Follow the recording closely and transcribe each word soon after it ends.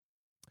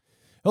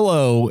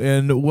Hello,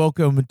 and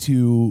welcome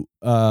to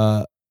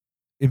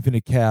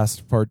Infinite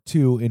Cast Part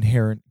 2,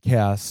 Inherent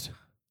Cast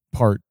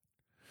Part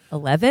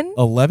 11?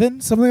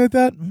 11? Something like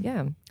that?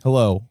 Yeah.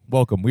 Hello,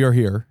 welcome. We are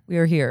here. We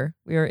are here.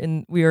 We are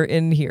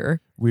in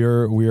here. We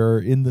are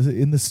in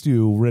the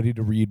stew, ready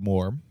to read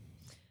more.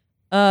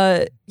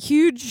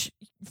 Huge,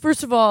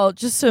 first of all,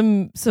 just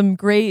some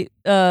great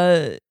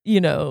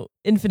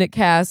Infinite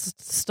Cast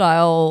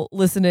style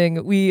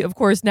listening. We, of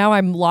course, now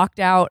I'm locked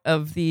out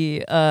of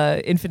the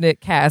Infinite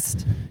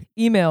Cast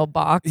email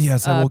box.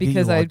 Yes, I will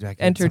because get you I logged back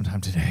in entered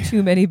sometime today.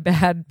 too many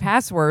bad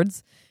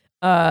passwords.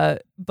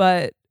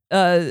 But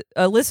a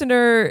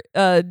listener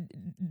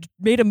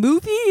made a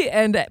movie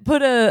and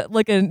put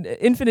an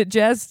Infinite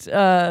Jest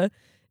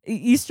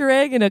Easter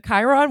egg in a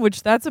Chiron,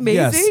 which that's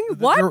amazing. Yes,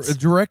 What? The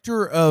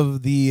director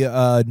of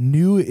the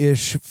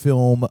new-ish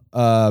film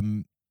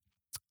Don't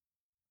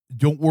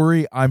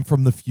Worry, I'm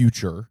From the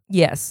Future.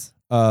 Yes.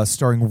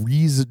 Starring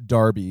Rhys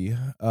Darby,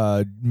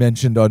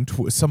 mentioned on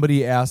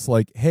somebody asked,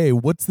 like, hey,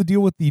 what's the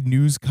deal with the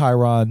news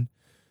Chiron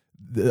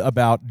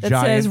about that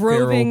giant says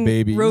feral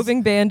babies?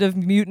 roving band of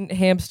mutant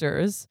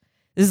hamsters.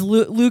 This is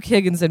Luke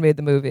Higginson made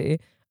the movie.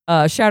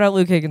 Shout out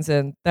Luke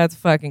Higginson. That's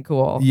fucking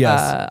cool.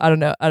 Yes. I don't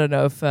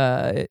know if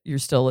you're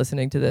still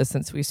listening to this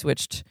since we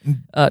switched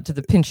to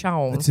the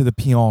Pinchon. To the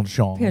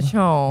Pinchon.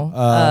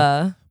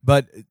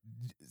 But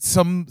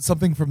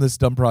something from this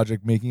dumb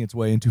project making its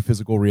way into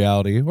physical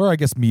reality, or I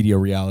guess media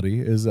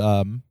reality, is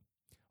it's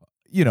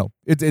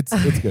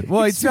good.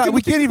 Well, it's not,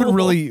 we can't even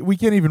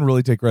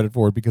really take credit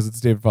for it because it's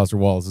David Foster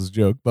Wallace's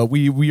joke. But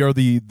we are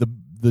the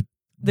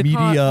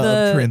media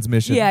of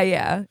transmission.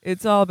 Yeah.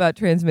 It's all about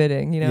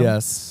transmitting, you know?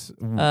 Yes.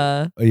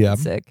 Yeah.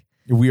 Sick.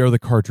 We are the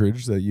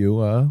cartridge that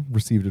you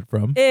received it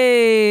from.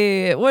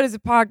 Hey, what is a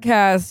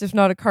podcast if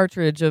not a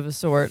cartridge of a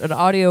sort? An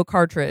audio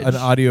cartridge. An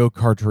audio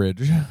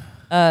cartridge.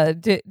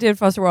 David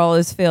Foster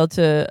Wallace failed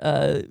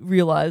to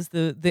realize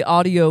the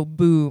audio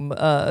boom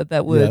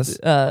that would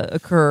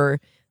occur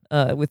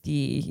with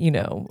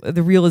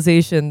the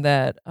realization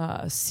that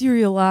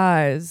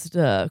serialized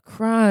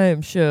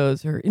crime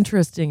shows are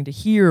interesting to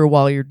hear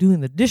while you're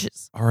doing the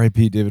dishes.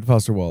 R.I.P. David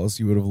Foster Wallace.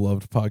 You would have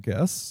loved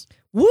podcasts.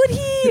 Would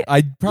he?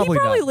 I'd probably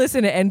not.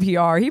 Listen to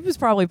NPR. He was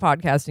probably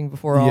podcasting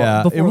before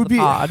it would the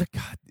pod.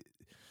 God.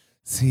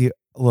 See,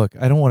 look,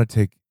 I don't want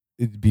to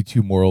be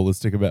too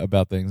moralistic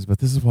about things, but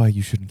this is why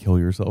you shouldn't kill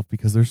yourself,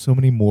 because there's so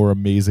many more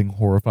amazing,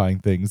 horrifying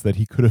things that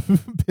he could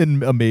have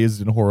been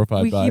amazed and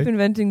horrified by. We keep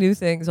inventing new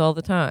things all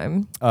the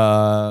time.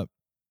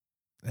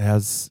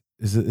 Is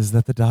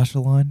that the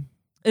Dasha line?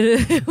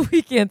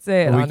 We can't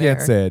say it. We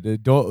can't say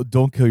it.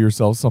 Don't kill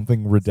yourself.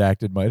 Something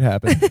redacted might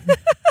happen.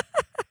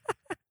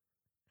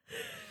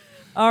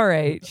 All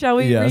right, shall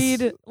we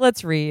read?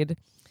 Let's read.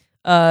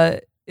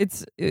 Let's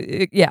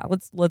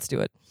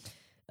do it.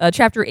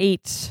 Chapter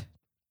 8.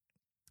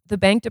 The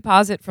bank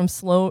deposit from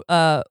Sloan.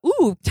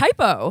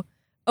 Typo.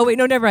 Oh wait,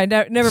 no, never mind.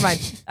 Never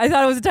mind. I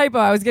thought it was a typo.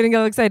 I was getting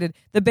all excited.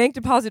 The bank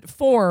deposit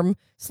form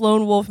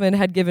Sloan Wolfman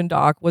had given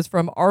Doc was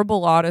from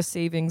Arbolata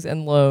Savings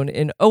and Loan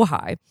in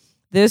Ojai.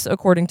 This,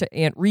 according to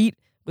Aunt Reet,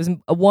 was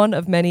one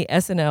of many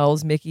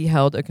SNLs Mickey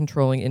held a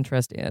controlling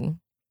interest in.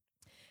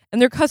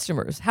 And their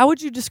customers, how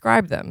would you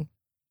describe them?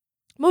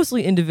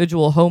 Mostly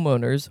individual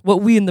homeowners,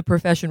 what we in the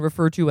profession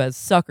refer to as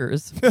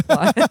suckers,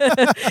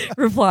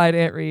 replied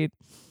Aunt Reet.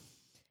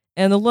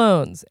 And the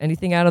loans,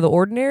 anything out of the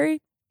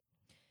ordinary?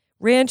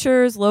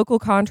 Ranchers, local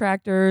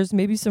contractors,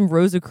 maybe some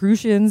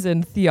Rosicrucians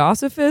and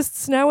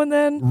Theosophists now and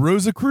then?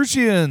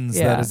 Rosicrucians!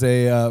 Yeah. That is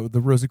the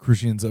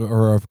Rosicrucians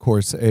are, of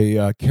course,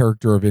 a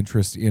character of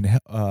interest in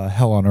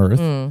Hell on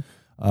Earth.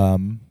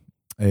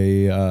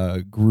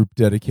 A group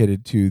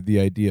dedicated to the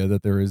idea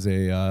that there is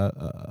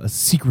a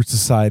secret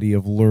society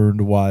of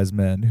learned wise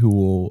men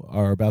who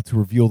are about to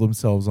reveal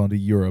themselves onto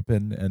Europe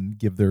and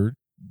give their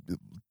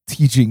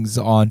teachings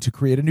on to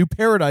create a new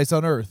paradise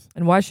on Earth.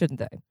 And why shouldn't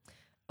they?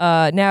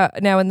 Now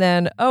and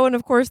then. Oh, and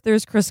of course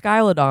there's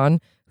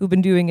Crescylodon, who've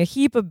been doing a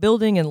heap of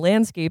building and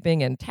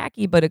landscaping and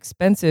tacky but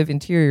expensive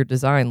interior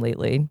design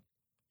lately.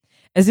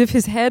 As if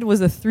his head was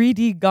a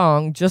 3D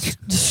gong just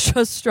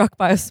struck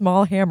by a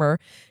small hammer,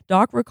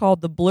 Doc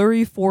recalled the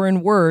blurry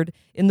foreign word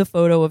in the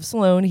photo of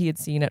Sloan he had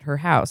seen at her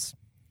house.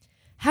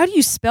 How do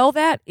you spell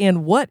that,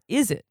 and what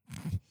is it?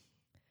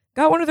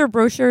 Got one of their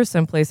brochures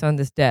someplace on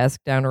this desk,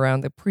 down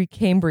around the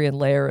Precambrian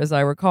layer, as I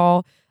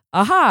recall.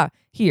 Aha!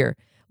 Here.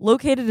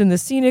 Located in the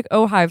scenic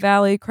Ojai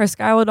Valley,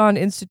 Crescylodon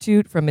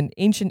Institute, from an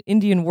ancient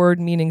Indian word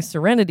meaning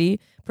serenity,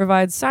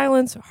 provides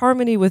silence,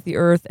 harmony with the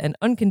earth, and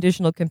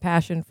unconditional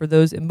compassion for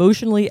those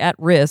emotionally at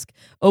risk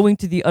owing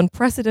to the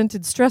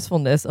unprecedented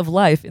stressfulness of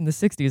life in the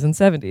 60s and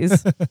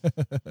 70s.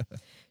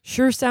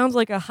 Sure sounds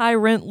like a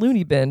high-rent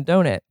loony bin,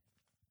 don't it?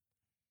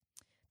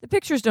 The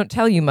pictures don't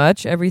tell you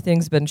much.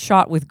 Everything's been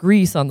shot with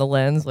grease on the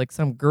lens, like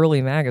some girly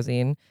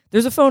magazine.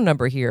 There's a phone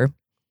number here.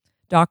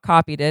 Doc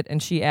copied it,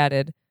 and she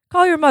added,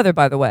 "Call your mother,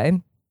 by the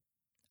way."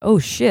 Oh,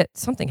 shit.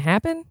 Something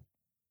happened?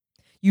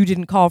 You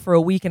didn't call for a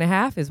week and a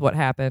half is what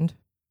happened.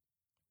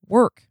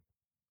 Work.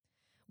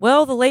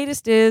 Well, the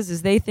latest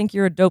is they think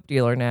you're a dope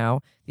dealer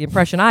now. The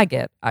impression I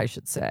get, I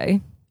should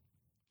say.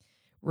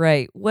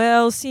 Right.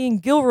 Well, seeing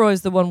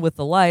Gilroy's the one with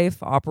the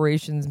life,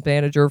 operations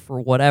manager for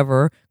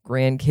whatever,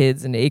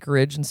 grandkids and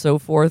acreage and so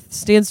forth,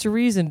 stands to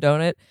reason,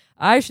 don't it?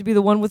 I should be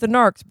the one with the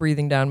narcs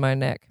breathing down my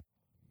neck.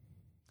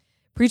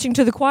 Preaching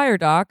to the choir,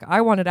 Doc, I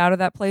wanted out of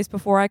that place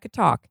before I could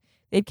talk.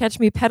 They'd catch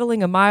me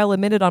pedaling a mile a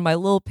minute on my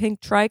little pink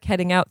trike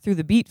heading out through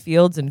the beet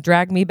fields and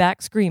drag me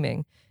back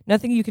screaming.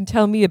 Nothing you can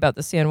tell me about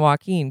the San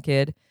Joaquin,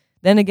 kid.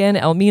 Then again,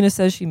 Elmina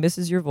says she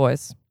misses your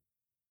voice.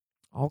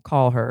 I'll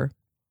call her.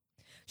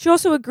 She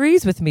also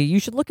agrees with me. You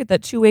should look at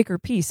that 2-acre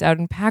piece out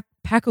in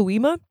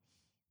Pacoima.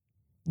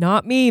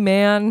 Not me,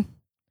 man.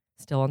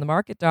 Still on the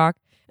market, Doc.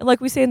 And like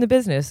we say in the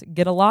business,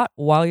 get a lot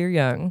while you're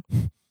young.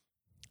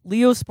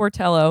 Leo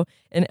Sportello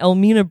and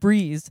Elmina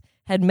Breeze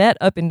had met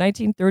up in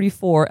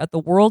 1934 at the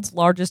world's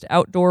largest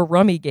outdoor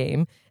rummy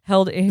game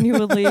held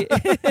annually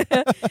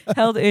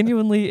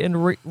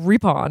in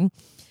Ripon.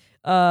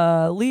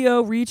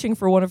 Leo, reaching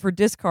for one of her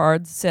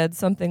discards, said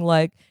something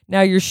like,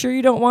 "Now you're sure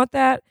you don't want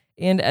that?"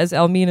 And as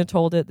Elmina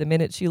told it, the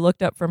minute she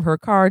looked up from her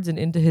cards and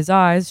into his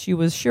eyes, she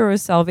was sure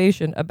as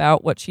salvation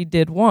about what she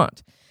did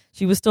want.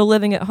 She was still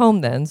living at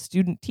home then,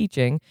 student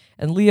teaching,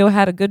 and Leo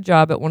had a good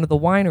job at one of the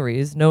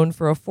wineries, known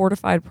for a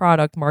fortified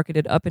product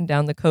marketed up and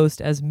down the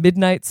coast as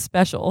Midnight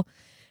Special.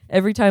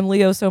 Every time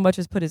Leo so much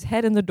as put his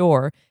head in the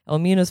door,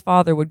 Elmina's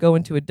father would go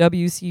into a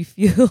W.C.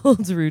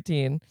 Fields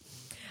routine.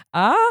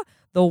 Ah,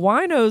 the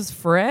wino's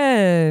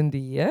friend,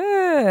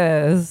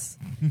 yes.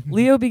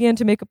 Leo began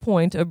to make a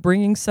point of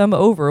bringing some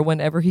over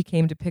whenever he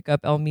came to pick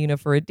up Elmina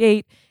for a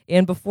date,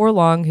 and before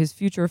long, his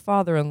future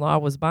father-in-law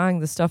was buying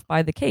the stuff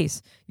by the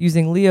case,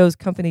 using Leo's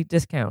company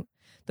discount.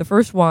 The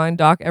first wine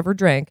Doc ever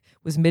drank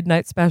was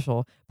Midnight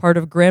Special, part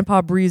of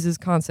Grandpa Breeze's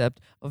concept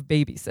of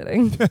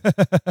babysitting.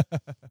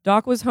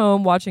 Doc was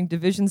home watching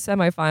division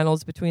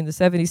semifinals between the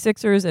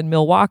 76ers and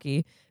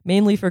Milwaukee,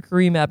 mainly for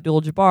Kareem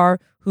Abdul-Jabbar,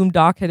 whom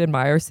Doc had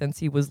admired since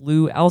he was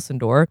Lou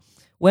Alcindor,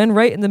 when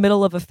right in the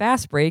middle of a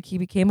fast break, he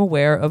became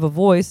aware of a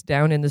voice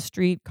down in the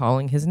street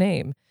calling his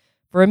name.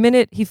 For a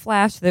minute, he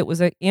flashed that it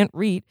was Aunt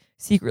Reet,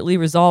 secretly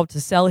resolved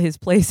to sell his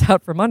place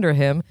out from under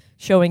him,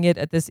 showing it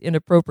at this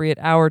inappropriate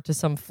hour to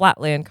some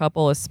flatland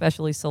couple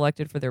especially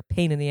selected for their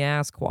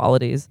pain-in-the-ass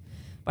qualities.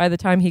 By the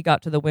time he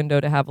got to the window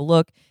to have a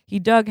look, he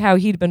dug how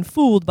he'd been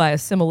fooled by a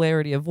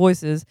similarity of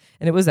voices,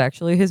 and it was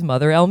actually his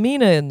mother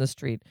Elmina in the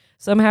street,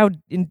 somehow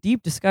in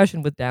deep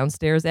discussion with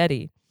downstairs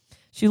Eddie.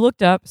 She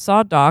looked up,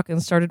 saw Doc,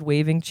 and started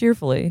waving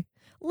cheerfully.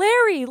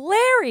 "Larry!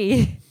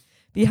 Larry!"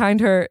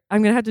 Behind her,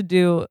 I'm going to have to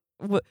do...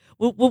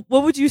 What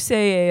would you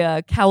say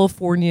a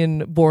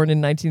Californian born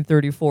in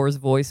 1934's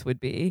voice would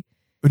be?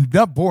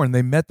 Not born.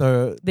 They met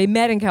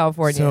in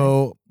California.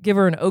 So give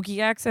her an Okie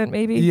accent,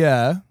 maybe.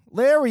 Yeah,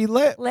 Larry.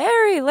 What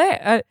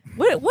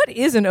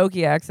is an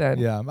Okie accent?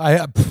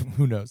 Yeah,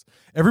 who knows?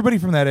 Everybody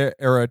from that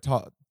era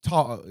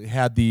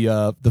had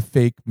the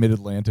fake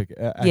Mid-Atlantic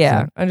accent.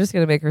 Yeah, I'm just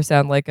gonna make her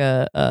sound like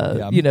a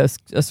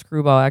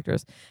screwball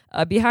actress.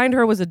 Behind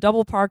her was a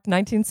double-parked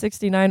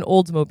 1969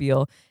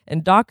 Oldsmobile,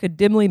 and Doc could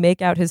dimly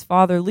make out his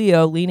father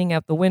Leo leaning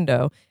out the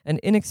window, an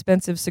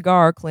inexpensive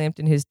cigar clamped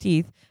in his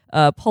teeth,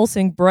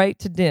 pulsing bright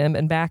to dim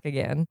and back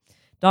again.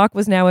 Doc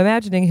was now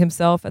imagining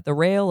himself at the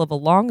rail of a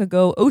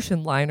long-ago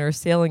ocean liner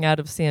sailing out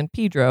of San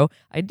Pedro,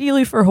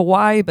 ideally for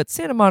Hawaii, but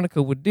Santa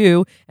Monica would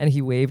do, and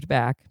he waved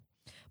back.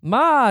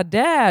 "Ma,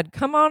 Dad,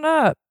 come on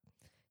up."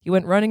 He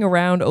went running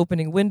around,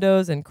 opening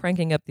windows and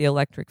cranking up the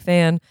electric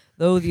fan,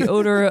 though the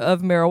odor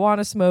of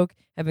marijuana smoke,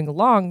 having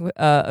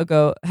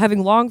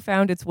long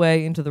found its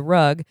way into the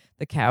rug,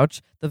 the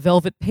couch, the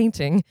velvet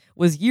painting,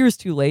 was years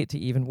too late to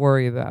even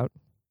worry about.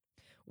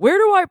 "Where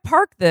do I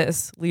park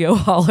this?" Leo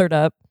hollered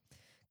up.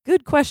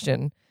 Good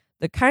question.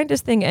 The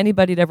kindest thing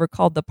anybody'd ever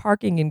called the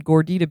parking in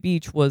Gordita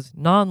Beach was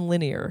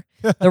non-linear.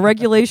 The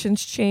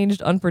regulations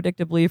changed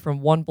unpredictably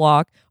from one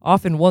block,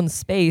 often one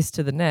space,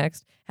 to the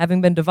next,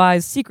 having been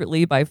devised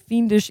secretly by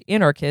fiendish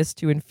anarchists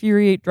to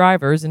infuriate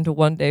drivers into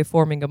one day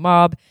forming a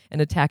mob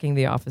and attacking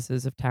the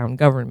offices of town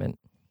government.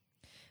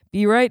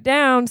 "Be right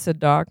down," said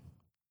Doc.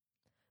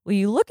 "Will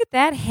you look at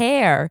that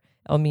hair?"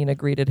 Elmina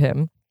greeted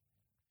him.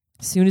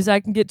 "Soon as I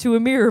can get to a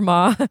mirror,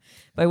 Ma,"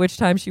 by which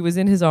time she was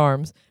in his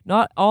arms,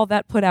 not all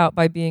that put out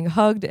by being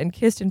hugged and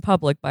kissed in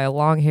public by a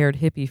long-haired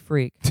hippie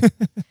freak.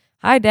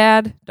 "Hi,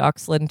 Dad." Doc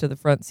slid into the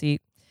front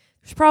seat.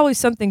 "There's probably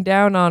something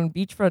down on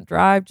Beachfront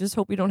Drive. Just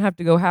hope we don't have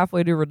to go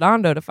halfway to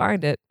Redondo to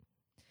find it."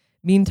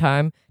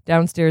 Meantime,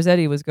 downstairs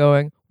Eddie was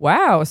going,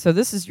 "Wow, so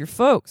this is your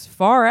folks,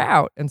 far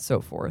out," and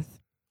so forth.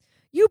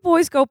 "You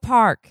boys go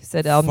park,"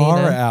 said Elmina.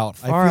 Far out.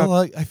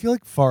 I feel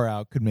like far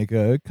out could make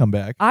a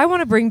comeback. I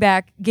want to bring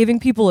back giving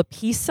people a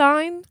peace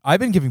sign.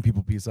 I've been giving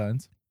people peace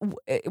signs.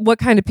 What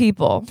kind of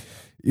people?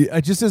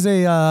 Just as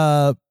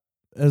a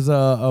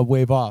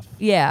wave off.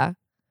 Yeah.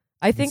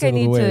 I think I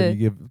need to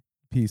give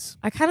peace.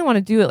 I kind of want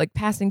to do it like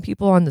passing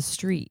people on the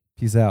street.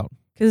 Peace out.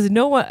 Because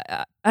no one,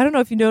 I don't know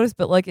if you noticed,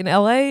 but like in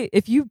LA,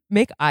 if you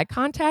make eye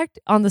contact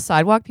on the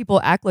sidewalk, people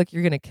act like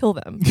you're going to kill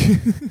them.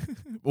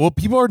 Well,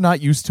 people are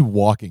not used to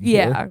walking.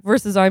 Yeah, here.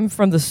 versus I'm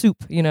from the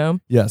soup,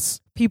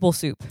 Yes. people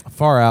soup.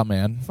 Far out,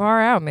 man.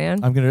 Far out,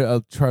 man. I'm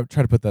gonna try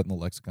to put that in the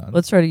lexicon.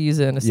 Let's try to use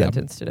it in a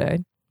sentence today.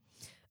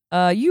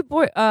 You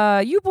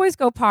boys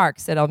go park,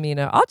 said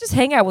Almina. I'll just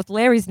hang out with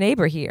Larry's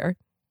neighbor here.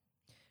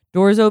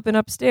 Doors open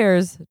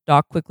upstairs,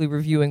 Doc quickly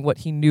reviewing what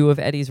he knew of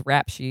Eddie's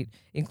rap sheet,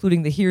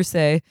 including the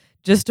hearsay,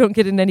 just don't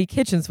get in any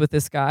kitchens with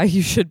this guy,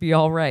 you should be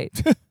all right.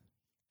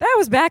 That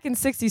was back in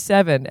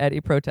 1967,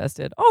 Eddie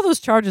protested. All those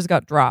charges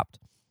got dropped.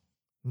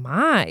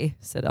 My,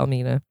 said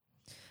Almina.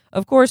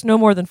 Of course, no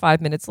more than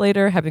 5 minutes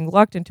later, having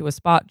lucked into a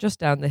spot just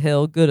down the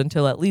hill, good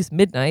until at least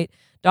midnight,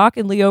 Doc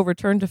and Leo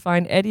returned to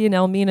find Eddie and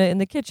Almina in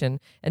the kitchen,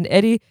 and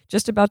Eddie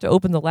just about to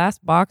open the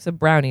last box of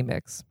brownie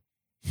mix.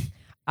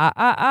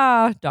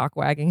 Doc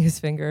wagging his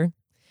finger.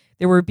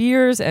 There were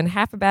beers and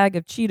half a bag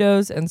of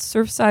Cheetos, and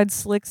Surfside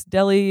Slick's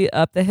deli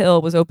up the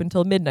hill was open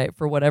till midnight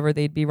for whatever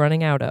they'd be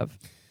running out of.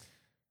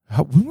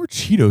 When were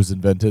Cheetos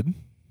invented?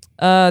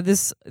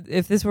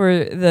 If this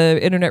were the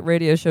internet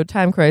radio show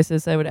Time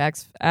Crisis, I would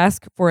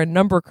ask for a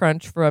number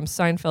crunch from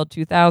Seinfeld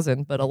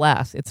 2000, but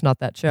alas, it's not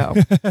that show.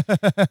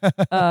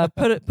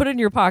 Put it in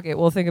your pocket.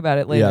 We'll think about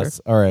it later.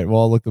 Yes. All right. Well,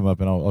 I'll look them up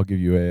and I'll give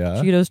you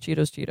a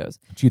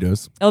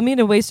Cheetos.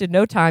 Elmina wasted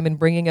no time in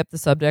bringing up the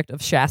subject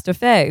of Shasta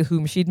Fay,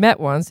 whom she'd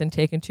met once and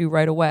taken to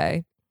right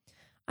away.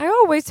 I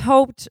always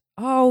hoped,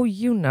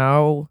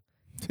 leave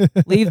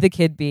the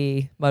kid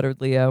be, muttered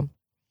Leo.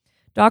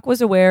 Doc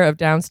was aware of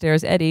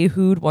downstairs Eddie,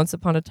 who'd once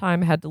upon a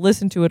time had to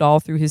listen to it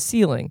all through his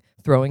ceiling,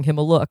 throwing him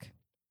a look.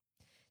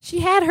 She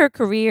had her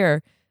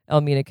career,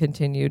 Elmina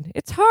continued.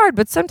 It's hard,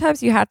 but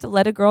sometimes you have to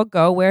let a girl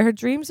go where her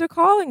dreams are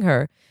calling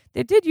her.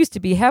 There did used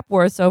to be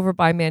Hepworths over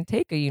by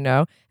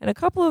Manteca, and a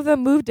couple of them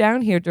moved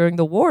down here during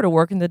the war to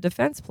work in the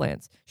defense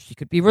plants. She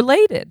could be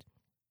related.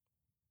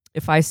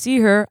 If I see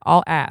her,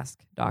 I'll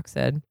ask, Doc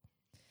said.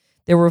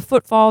 There were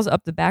footfalls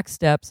up the back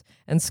steps,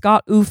 and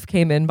Scott Oof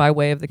came in by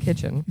way of the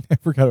kitchen. I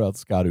forgot about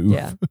Scott Oof.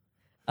 Yeah.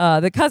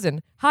 The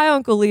cousin. Hi,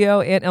 Uncle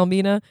Leo, Aunt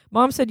Elmina.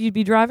 Mom said you'd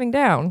be driving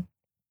down.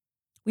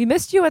 We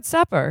missed you at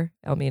supper,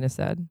 Elmina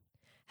said.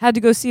 Had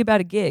to go see about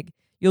a gig.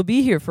 You'll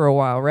be here for a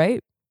while,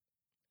 right?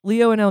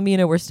 Leo and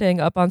Elmina were staying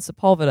up on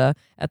Sepulveda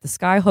at the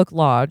Skyhook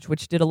Lodge,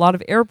 which did a lot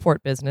of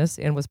airport business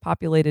and was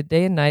populated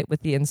day and night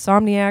with the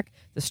insomniac,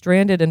 the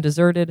stranded and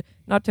deserted,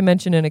 not to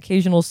mention an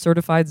occasional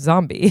certified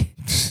zombie.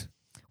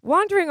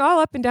 Wandering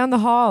all up and down the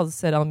halls,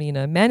 said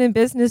Elmina. Men in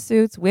business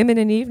suits, women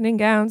in evening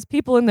gowns,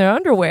 people in their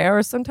underwear,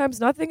 or sometimes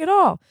nothing at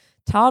all.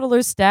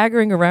 Toddlers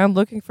staggering around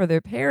looking for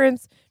their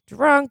parents,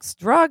 drunks,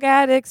 drug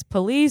addicts,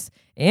 police,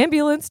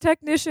 ambulance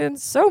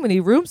technicians, so many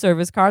room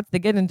service carts that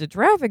get into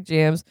traffic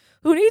jams.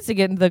 Who needs to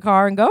get into the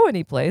car and go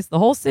anyplace? The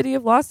whole city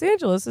of Los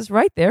Angeles is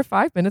right there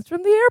 5 minutes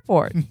from the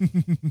airport.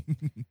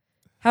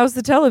 How's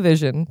the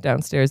television?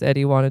 Downstairs,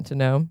 Eddie wanted to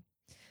know.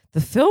 The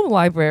film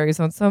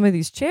libraries on some of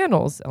these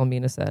channels,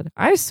 Elmina said.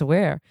 I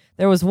swear.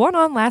 There was one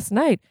on last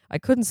night. I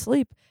couldn't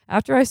sleep.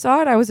 After I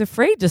saw it, I was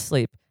afraid to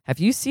sleep. Have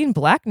you seen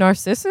Black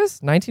Narcissus,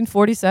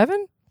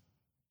 1947?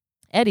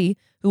 Eddie,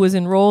 who was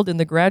enrolled in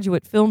the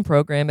graduate film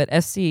program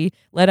at SC,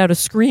 let out a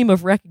scream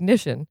of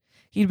recognition.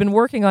 He'd been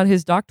working on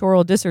his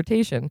doctoral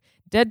dissertation,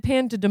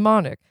 Deadpan to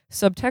Demonic,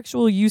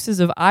 Subtextual Uses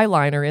of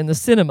Eyeliner in the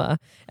Cinema,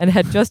 and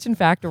had just in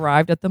fact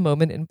arrived at the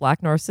moment in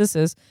Black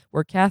Narcissus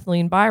where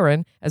Kathleen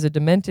Byron, as a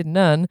demented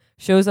nun,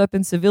 shows up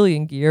in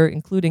civilian gear,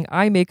 including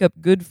eye makeup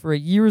good for a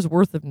year's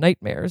worth of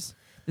nightmares.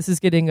 This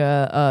is getting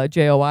a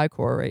JOI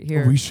core right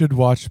here. We should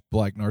watch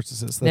Black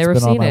Narcissus. That's Never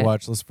been on seen my it.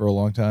 watch list for a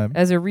long time.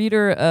 As a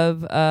reader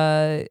of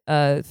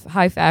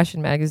high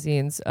fashion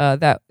magazines,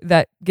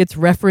 that gets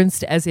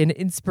referenced as an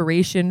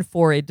inspiration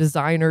for a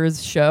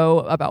designer's show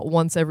about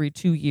once every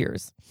 2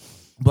 years.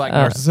 Black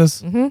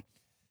Narcissus? Mm-hmm.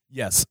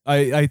 Yes.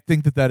 I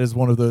think that is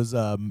one of those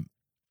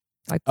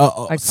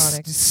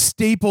iconic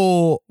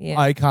staple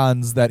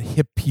icons that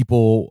hip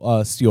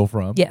people steal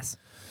from. Yes.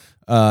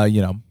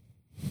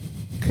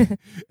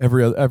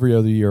 Every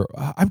other year.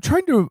 I'm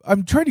trying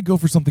to go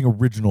for something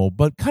original,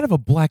 but kind of a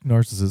Black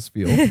Narcissus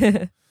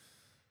feel.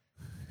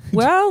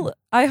 Well,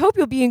 I hope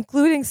you'll be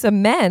including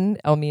some men,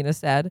 Elmina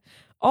said.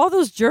 All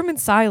those German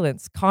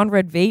silents,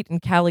 Conrad Veidt and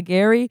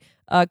Caligari,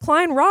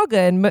 Klein Raga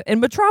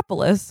and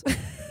Metropolis.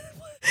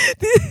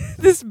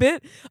 This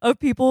bit of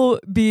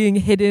people being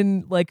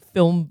hidden like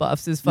film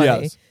buffs is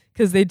funny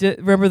because they did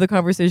remember the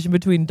conversation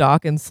between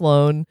Doc and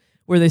Sloane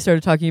where they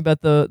started talking about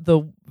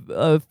the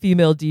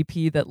female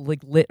DP that like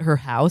lit her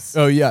house.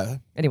 Oh yeah.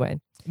 Anyway,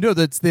 no,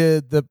 that's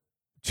the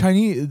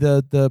Chinese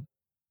the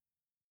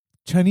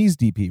Chinese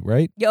DP,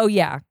 right? Oh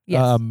yeah.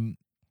 Yes.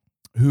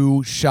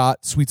 Who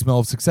shot Sweet Smell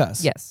of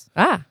Success? Yes.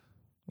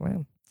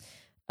 Wow.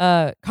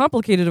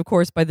 Complicated, of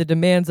course, by the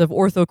demands of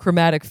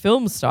orthochromatic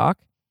film stock.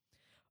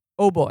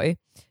 Oh boy.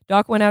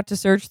 Doc went out to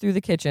search through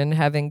the kitchen,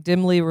 having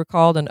dimly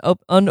recalled an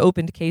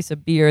unopened case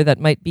of beer that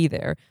might be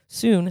there.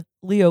 Soon,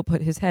 Leo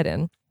put his head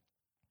in.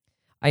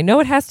 I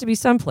know it has to be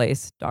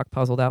someplace, Doc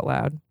puzzled out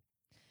loud.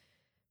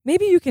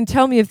 Maybe you can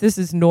tell me if this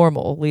is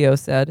normal, Leo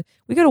said.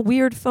 We got a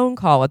weird phone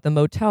call at the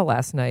motel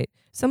last night.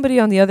 Somebody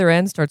on the other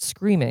end starts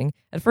screaming.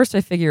 At first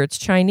I figure it's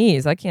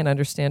Chinese. I can't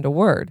understand a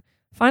word.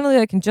 Finally,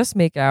 I can just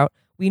make out,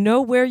 "We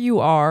know where you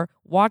are.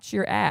 Watch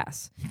your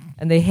ass."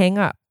 And they hang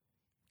up.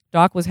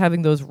 Doc was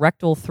having those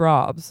rectal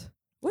throbs.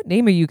 What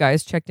name are you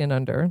guys checked in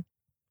under?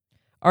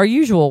 Our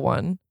usual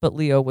one, but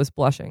Leo was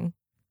blushing.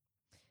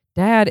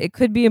 Dad, it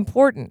could be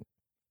important.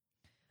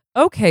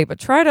 Okay, but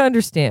try to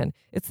understand.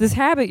 It's this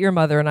habit your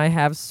mother and I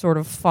have sort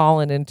of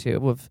fallen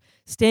into of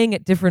staying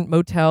at different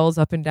motels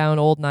up and down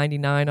Old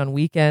 99 on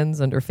weekends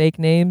under fake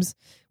names.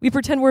 We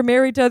pretend we're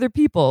married to other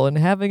people and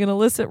having an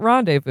illicit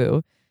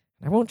rendezvous.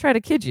 I won't try to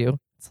kid you.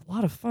 It's a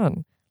lot of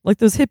fun. Like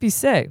those hippies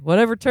say,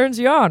 whatever turns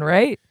you on,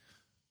 right?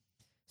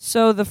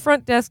 So the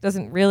front desk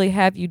doesn't really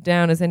have you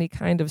down as any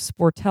kind of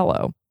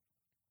sportello.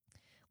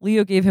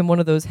 Leo gave him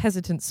one of those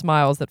hesitant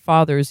smiles that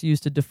fathers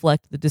use to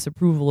deflect the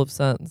disapproval of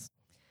sons.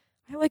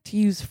 I like to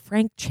use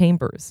Frank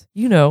Chambers.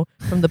 You know,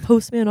 from The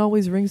Postman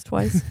Always Rings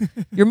Twice.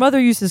 Your mother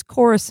uses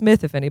Cora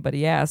Smith if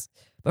anybody asks,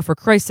 but for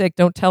Christ's sake,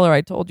 don't tell her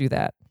I told you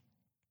that.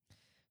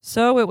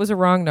 So it was a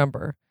wrong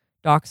number.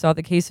 Doc saw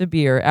the case of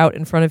beer out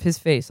in front of his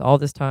face all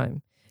this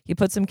time. He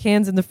put some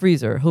cans in the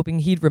freezer, hoping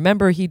he'd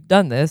remember he'd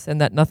done this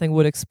and that nothing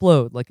would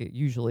explode like it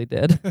usually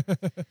did.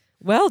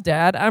 Well,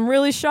 Dad, I'm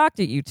really shocked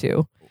at you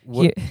two.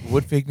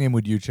 What fake name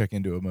would you check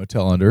into a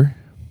motel under?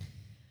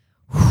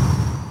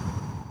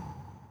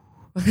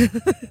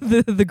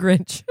 the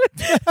Grinch.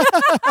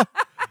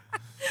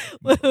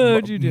 What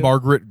would you do?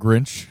 Margaret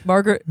Grinch.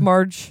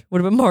 Marge. What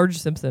about Marge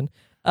Simpson?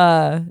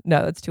 No,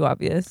 that's too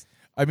obvious.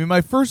 I mean,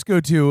 my first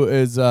go-to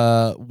is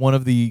one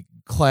of the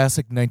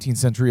classic 19th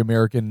century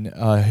American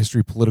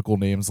history political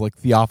names like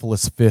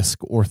Theophilus Fisk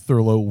or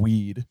Thurlow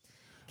Weed.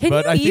 Can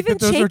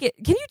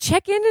you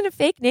check in a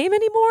fake name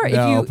anymore?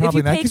 No, if probably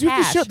you not. Because you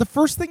have to show, the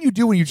first thing you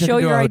do when you check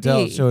into a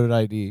hotel is show an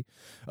ID.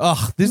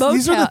 Ugh, these are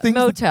the things.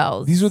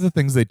 Motels. These are the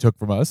things they took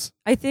from us.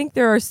 I think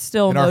there are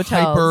still in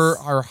motels.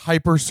 Our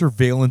hyper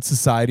surveillance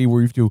society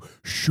where you have to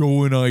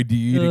show an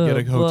ID to get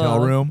a hotel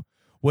room.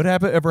 What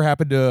ever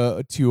happened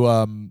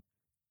to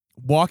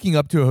walking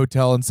up to a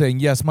hotel and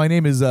saying, "Yes, my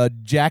name is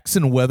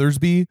Jackson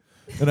Weathersby,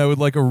 and I would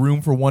like a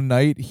room for one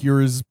night.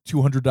 Here is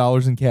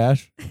 $200 in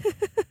cash."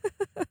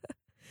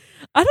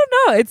 I don't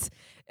know. It's,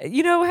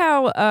 you know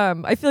how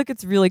I feel like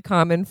it's really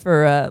common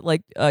for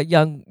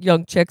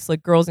young chicks,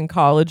 like girls in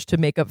college, to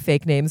make up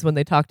fake names when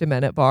they talk to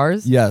men at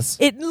bars. Yes.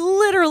 It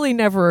literally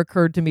never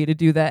occurred to me to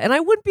do that, and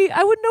I wouldn't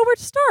know where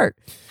to start.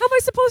 How am I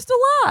supposed to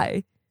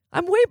lie?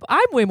 I'm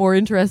way more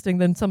interesting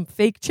than some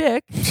fake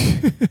chick.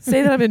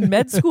 Say that I'm in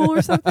med school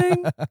or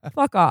something.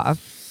 Fuck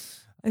off.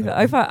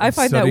 I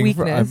find that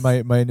weakness.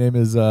 My name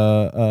is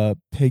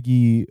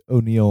Peggy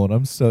O'Neill, and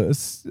I'm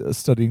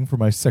studying for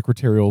my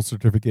secretarial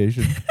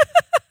certification.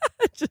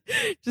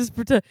 just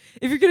pretend.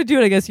 If you're gonna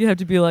do it, I guess you have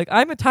to be like,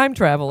 I'm a time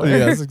traveler.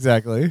 Yes,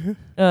 exactly.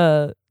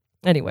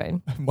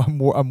 Anyway,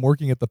 I'm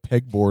working at the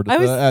pegboard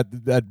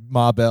at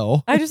Ma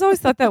Bell. I just always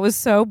thought that was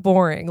so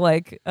boring.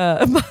 Like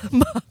Ma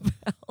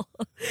Bell.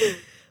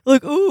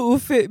 Like, ooh,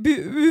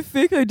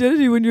 fake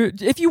identity when you're.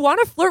 If you want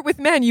to flirt with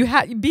men, you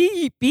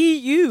be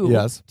you.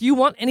 Yes. Do you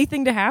want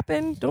anything to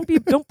happen?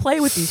 Don't play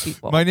with these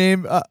people. My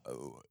name.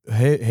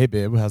 Hey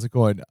babe, how's it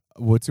going?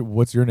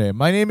 What's your name?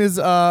 My name is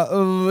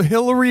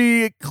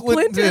Hillary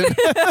Clinton.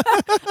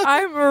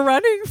 I'm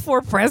running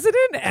for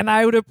president, and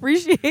I would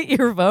appreciate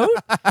your vote.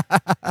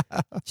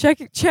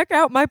 Check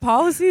out my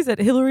policies at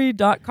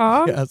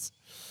Hillary.com. Yes.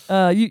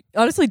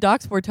 Honestly,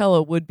 Doc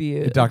Sportello would be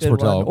a Doc good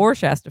Sportello one, or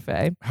Shasta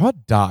Fe. How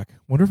about Doc?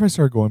 Wonder if I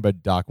started going by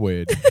Doc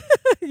Wade.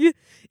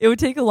 It would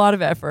take a lot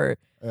of effort,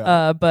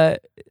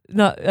 but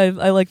not.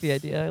 I like the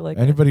idea. I like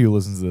anybody who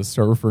listens to this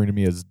start referring to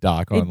me as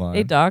Doc online.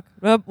 Hey Doc.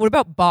 What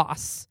about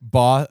Boss?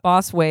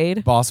 Boss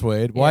Wade. Boss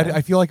Wade. Well, yeah.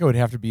 I feel like I would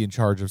have to be in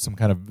charge of some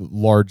kind of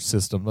large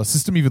system, a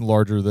system even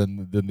larger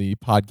than the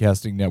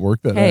podcasting network.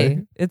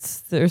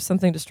 There's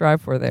something to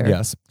strive for there.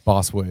 Yes,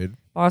 Boss Wade.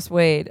 Boss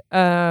Wade.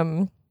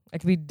 I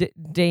could be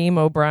Dame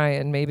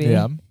O'Brien, maybe.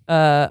 Yeah.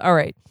 All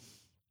right.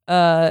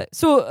 Well,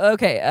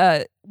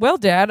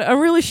 Dad, I'm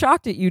really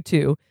shocked at you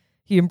two.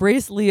 He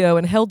embraced Leo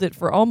and held it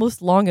for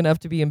almost long enough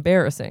to be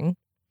embarrassing.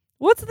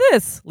 What's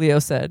this? Leo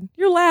said.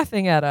 You're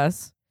laughing at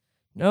us.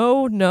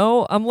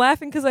 No, I'm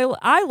laughing because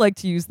I like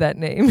to use that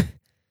name.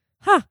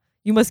 Ha,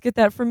 you must get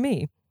that from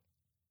me.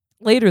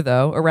 Later,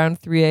 though, around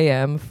 3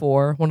 a.m.,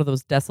 for one of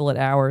those desolate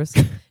hours,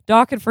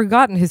 Doc had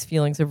forgotten his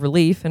feelings of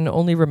relief and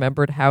only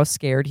remembered how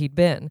scared he'd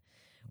been.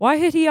 Why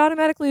had he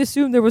automatically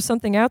assumed there was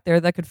something out there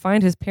that could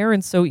find his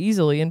parents so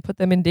easily and put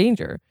them in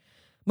danger?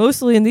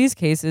 Mostly in these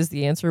cases,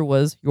 the answer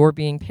was, you're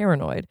being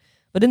paranoid.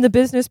 But in the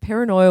business,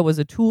 paranoia was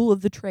a tool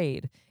of the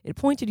trade. It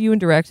pointed you in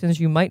directions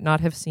you might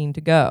not have seen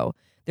to go.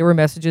 There were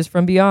messages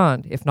from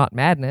beyond, if not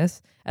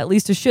madness, at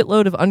least a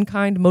shitload of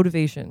unkind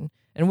motivation.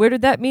 And where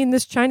did that mean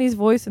this Chinese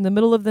voice in the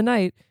middle of the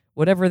night,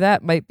 whenever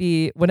that might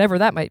be at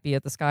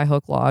the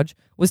Skyhook Lodge,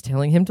 was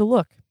telling him to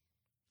look?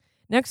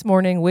 Next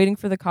morning, waiting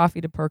for the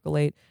coffee to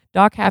percolate,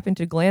 Doc happened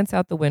to glance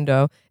out the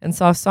window and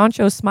saw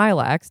Sancho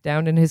Smilax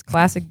down in his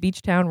classic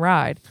beach town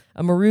ride,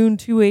 a maroon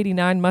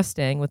 289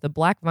 Mustang with a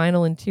black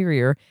vinyl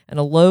interior and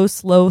a low,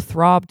 slow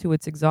throb to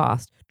its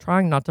exhaust,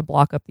 trying not to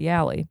block up the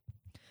alley.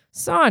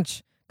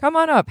 "Sanch, come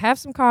on up, have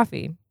some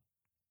coffee."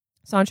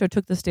 Sancho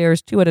took the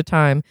stairs 2 at a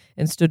time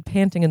and stood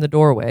panting in the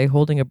doorway,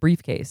 holding a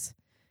briefcase.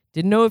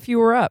 "Didn't know if you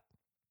were up."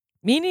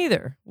 "Me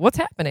neither. What's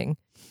happening?"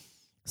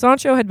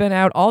 Sancho had been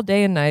out all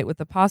day and night with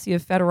a posse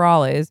of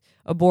federales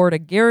aboard a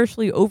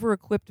garishly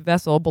over-equipped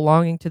vessel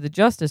belonging to the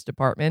Justice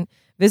Department,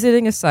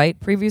 visiting a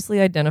site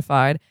previously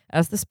identified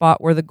as the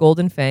spot where the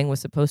Golden Fang was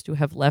supposed to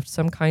have left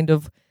some kind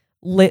of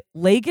Lagan?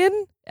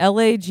 Lagan?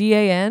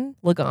 Lagan?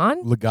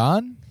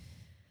 Lagan?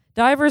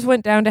 Divers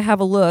went down to have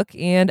a look,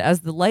 and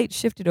as the light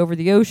shifted over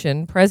the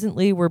ocean,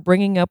 presently were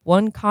bringing up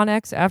one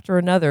Connex after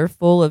another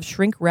full of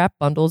shrink-wrap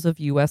bundles of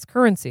U.S.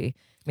 currency.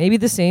 Maybe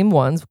the same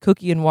ones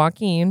Cookie and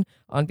Joaquin,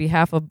 on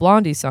behalf of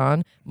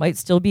Blondie-san, might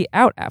still be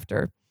out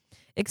after.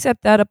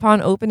 Except that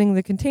upon opening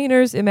the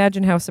containers,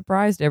 imagine how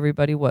surprised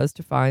everybody was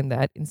to find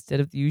that, instead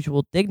of the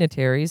usual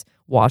dignitaries,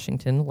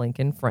 Washington,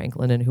 Lincoln,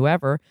 Franklin, and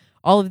whoever,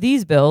 all of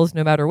these bills,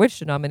 no matter which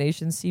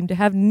denomination, seemed to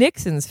have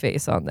Nixon's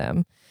face on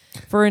them.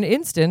 For an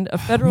instant, a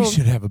federal... We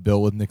should have a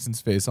bill with Nixon's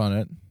face on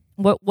it.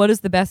 What is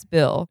the best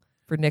bill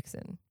for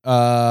Nixon?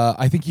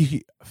 I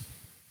think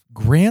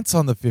Grant's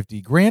on the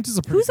 50. Grant is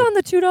a pretty Who's on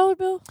the $2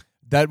 bill?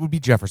 That would be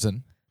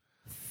Jefferson.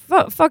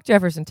 Fuck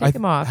Jefferson. Take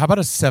him off. How about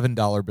a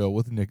 $7 bill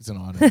with Nixon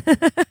on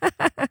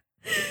it?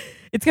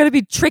 It's got to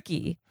be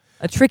tricky.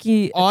 A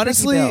tricky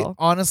bill.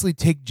 Honestly,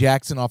 take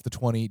Jackson off the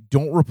 20.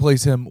 Don't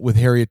replace him with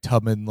Harriet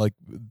Tubman like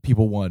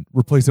people want.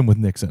 Replace him with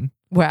Nixon.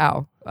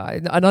 Wow.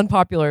 An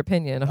unpopular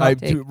opinion.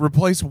 To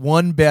replace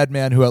one bad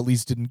man who at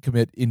least didn't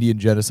commit Indian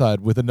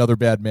genocide with another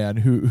bad man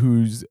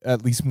who's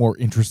at least more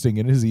interesting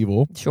in his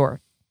evil.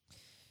 Sure.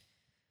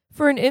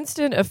 For an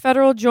instant, a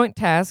federal joint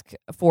task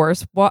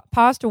force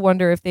paused to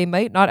wonder if they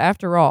might not,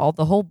 after all,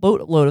 the whole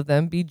boatload of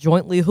them, be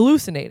jointly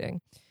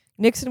hallucinating.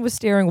 Nixon was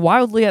staring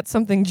wildly at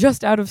something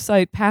just out of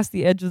sight past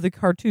the edge of the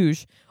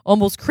cartouche,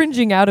 almost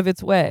cringing out of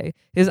its way,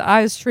 his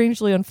eyes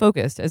strangely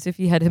unfocused, as if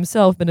he had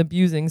himself been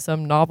abusing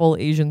some novel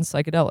Asian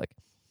psychedelic.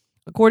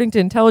 According to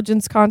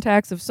intelligence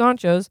contacts of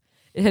Sancho's,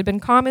 it had been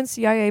common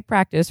CIA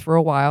practice for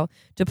a while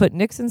to put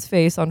Nixon's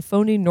face on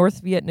phony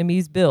North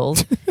Vietnamese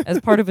bills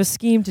as part of a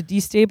scheme to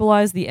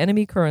destabilize the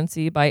enemy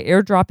currency by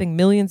airdropping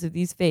millions of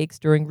these fakes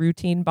during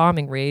routine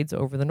bombing raids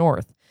over the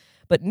North.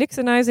 But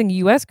Nixonizing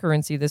U.S.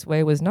 currency this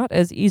way was not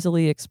as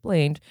easily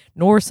explained,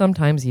 nor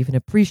sometimes even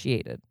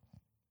appreciated.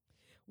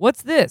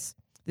 "What's this?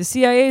 The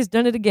CIA's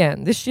done it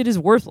again. This shit is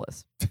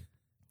worthless."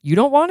 "You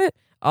don't want it?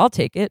 I'll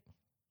take it."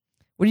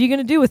 "What are you going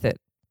to do with it?"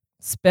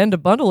 "Spend a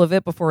bundle of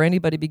it before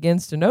anybody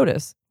begins to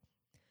notice."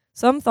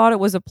 Some thought it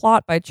was a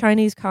plot by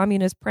Chinese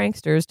communist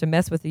pranksters to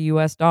mess with the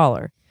U.S.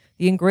 dollar.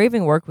 The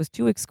engraving work was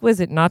too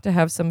exquisite not to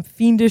have some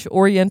fiendish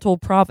oriental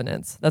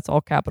provenance. That's all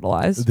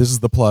capitalized. This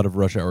is the plot of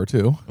Rush Hour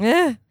 2.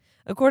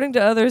 According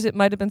to others, it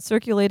might have been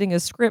circulating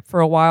as script for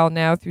a while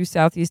now through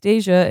Southeast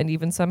Asia and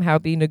even somehow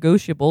be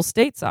negotiable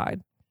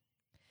stateside.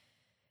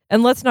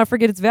 And let's not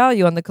forget its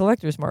value on the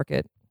collector's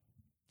market.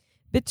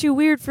 "Bit too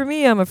weird for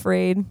me, I'm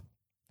afraid."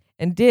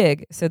 "And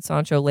dig," said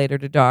Sancho later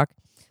to Doc,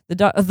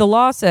 the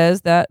law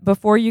says that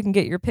before you can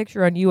get your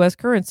picture on U.S.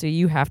 currency,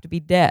 you have to be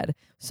dead.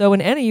 So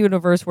in any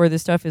universe where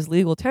this stuff is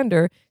legal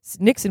tender,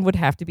 Nixon would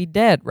have to be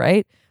dead,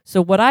 right?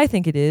 So what I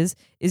think it is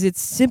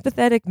it's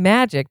sympathetic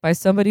magic by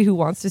somebody who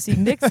wants to see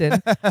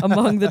Nixon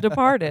among the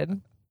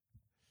departed.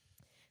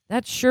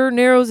 That sure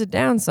narrows it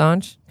down,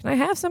 Sanch. Can I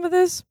have some of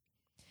this?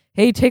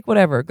 Hey, take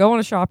whatever. Go on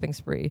a shopping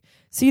spree.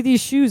 See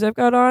these shoes I've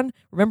got on?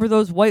 Remember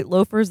those white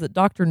loafers that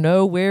Dr.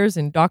 No wears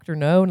in Dr.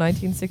 No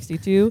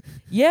 1962?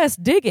 Yes,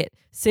 dig it.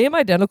 Same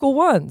identical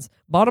ones.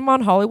 Bought them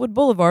on Hollywood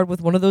Boulevard with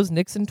one of those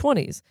Nixon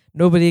 20s.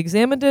 Nobody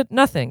examined it.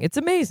 Nothing. It's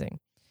amazing.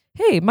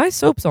 Hey, my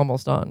soap's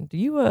almost on. Do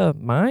you,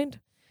 mind?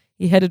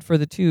 He headed for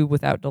the tube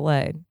without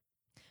delay.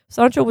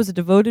 Sancho was a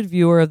devoted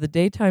viewer of the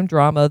daytime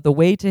drama The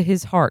Way to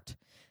His Heart.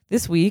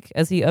 This week,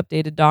 as he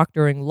updated Doc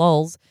during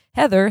lulls,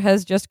 Heather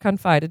has just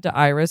confided to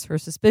Iris her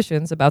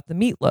suspicions about the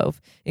meatloaf,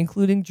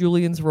 including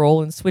Julian's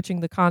role in switching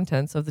the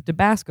contents of the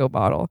Tabasco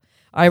bottle.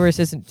 Iris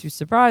isn't too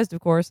surprised,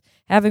 of course,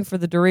 having for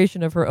the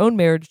duration of her own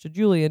marriage to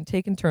Julian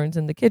taken turns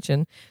in the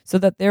kitchen, so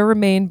that there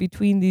remain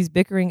between these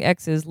bickering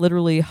exes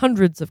literally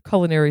hundreds of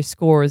culinary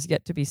scores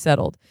yet to be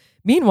settled.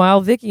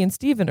 Meanwhile, Vicky and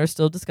Steven are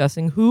still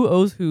discussing who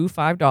owes who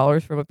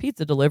 $5 from a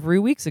pizza delivery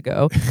weeks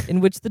ago,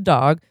 in which the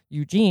dog,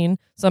 Eugene,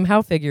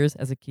 somehow figures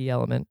as a key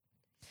element.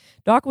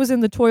 Doc was in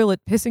the toilet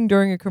pissing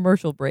during a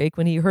commercial break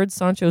when he heard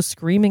Sancho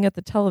screaming at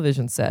the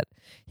television set.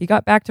 He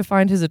got back to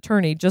find his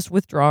attorney just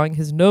withdrawing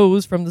his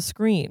nose from the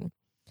screen.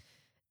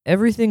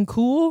 "Everything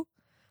cool?"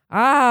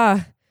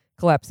 "Ah,"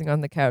 collapsing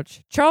on the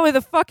couch. "Charlie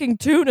the fucking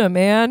tuna,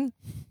 man."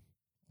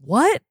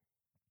 "What?"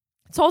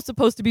 It's all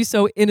supposed to be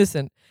so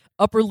innocent.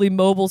 upperly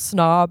mobile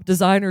snob,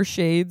 designer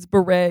shades,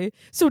 beret,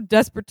 so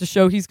desperate to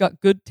show he's got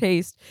good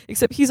taste,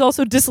 except he's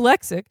also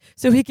dyslexic,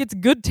 so he gets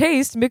good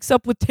taste mixed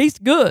up with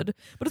taste good.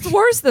 But it's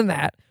worse than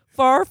that.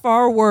 Far,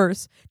 far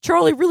worse.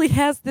 Charlie really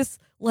has this,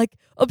 like,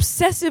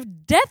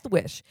 obsessive death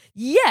wish.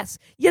 Yes,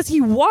 he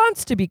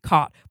wants to be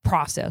caught,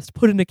 processed,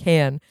 put in a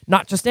can.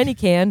 Not just any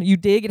can, you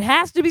dig? It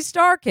has to be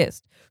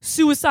Star-Kissed.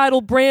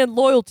 Suicidal brand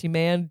loyalty,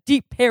 man.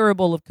 Deep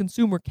parable of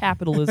consumer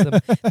capitalism.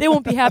 They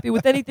won't be happy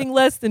with anything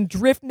less than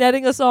drift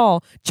netting us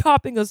all,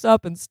 chopping us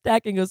up and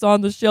stacking us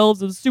on the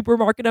shelves of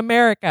supermarket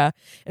America.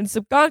 And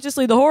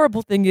subconsciously, the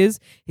horrible thing is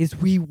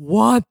we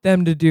want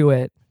them to do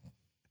it.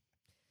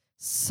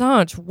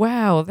 Sanch,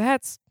 wow,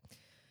 that's...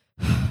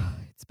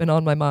 It's been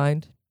on my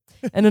mind.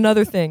 And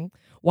another thing,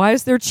 why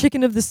is there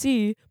chicken of the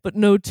sea but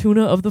no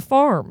tuna of the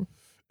farm?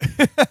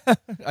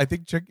 I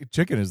think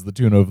chicken is the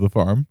tuna of the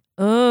farm.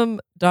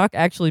 Doc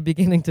actually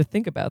beginning to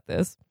think about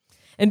this.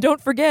 And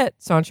don't forget,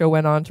 Sancho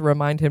went on to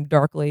remind him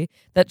darkly,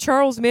 that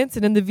Charles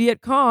Manson and the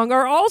Viet Cong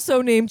are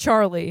also named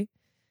Charlie.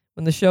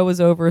 When the show was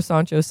over,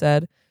 Sancho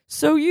said,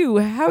 "So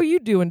how you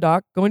doing,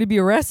 Doc? Going to be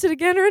arrested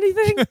again or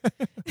anything?"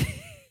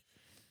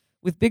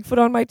 With Bigfoot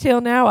on my tail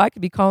now, I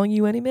could be calling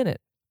you any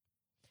minute.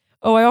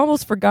 Oh, I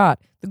almost forgot.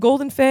 The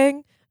Golden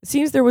Fang, it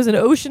seems there was an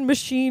ocean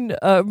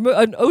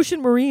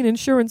marine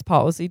insurance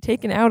policy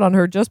taken out on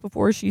her just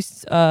before she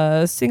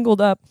singled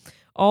up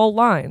all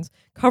lines,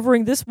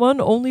 covering this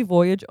one only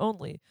voyage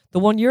only, the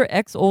one your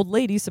ex-old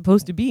lady's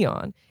supposed to be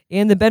on,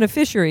 and the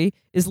beneficiary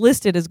is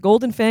listed as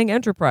Golden Fang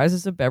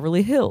Enterprises of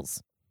Beverly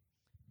Hills.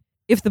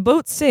 If the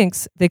boat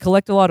sinks, they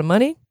collect a lot of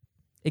money?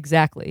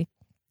 Exactly.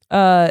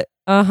 What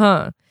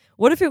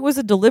if it was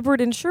a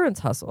deliberate insurance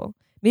hustle?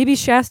 Maybe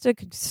Shasta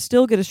could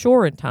still get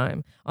ashore in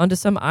time, onto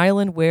some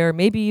island where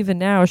maybe even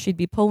now she'd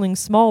be pulling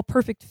small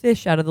perfect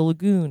fish out of the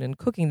lagoon and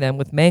cooking them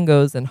with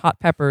mangoes and hot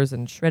peppers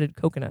and shredded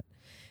coconut.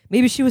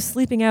 Maybe she was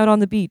sleeping out on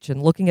the beach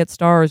and looking at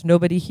stars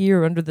nobody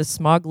here under the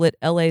smog-lit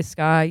LA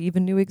sky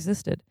even knew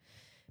existed.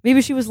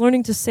 Maybe she was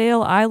learning to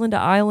sail island to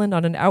island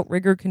on an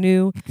outrigger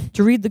canoe,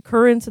 to read the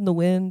currents and the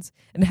winds,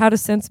 and how to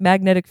sense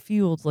magnetic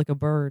fields like a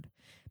bird.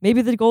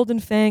 Maybe the Golden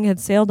Fang had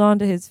sailed on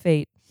to his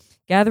fate,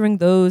 gathering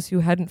those who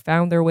hadn't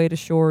found their way to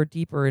shore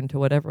deeper into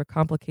whatever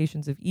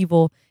complications of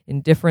evil,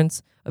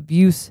 indifference,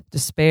 abuse,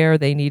 despair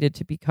they needed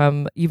to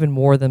become even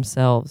more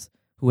themselves,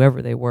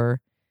 whoever they were.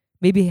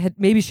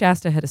 Maybe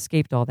Shasta had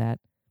escaped all that.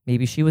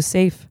 Maybe she was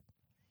safe.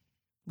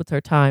 What's our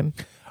time?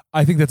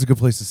 I think that's a good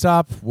place to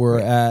stop. We're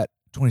at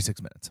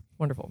 26 minutes.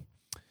 Wonderful.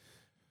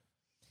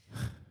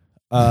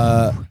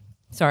 Sorry,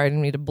 I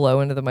didn't mean to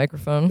blow into the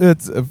microphone.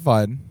 It's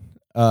fine.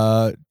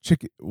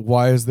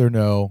 Why is there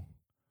no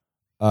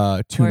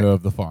tuna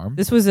of the farm?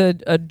 This was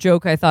a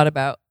joke I thought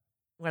about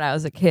when I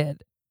was a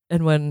kid,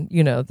 and when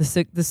the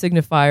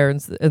signifier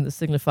and the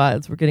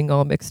signifieds were getting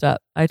all mixed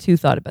up. I too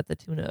thought about the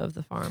tuna of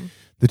the farm.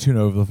 The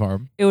tuna of the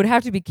farm. It would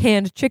have to be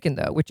canned chicken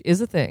though, which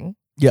is a thing.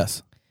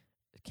 Yes.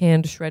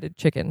 Canned shredded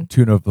chicken.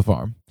 Tuna of the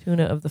farm.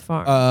 Tuna of the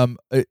farm.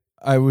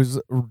 I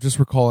was just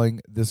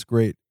recalling this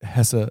great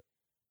Hesse.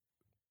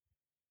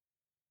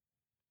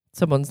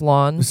 Someone's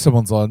lawn.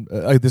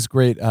 This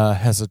great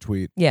Hesse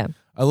tweet. Yeah.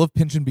 I love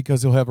Pynchon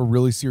because he'll have a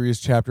really serious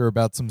chapter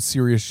about some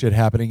serious shit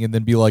happening and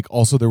then be like,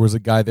 also there was a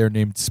guy there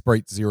named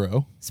Sprite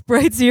Zero.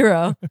 Sprite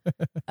Zero.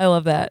 I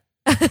love that.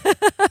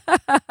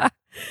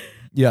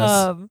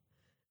 Yes.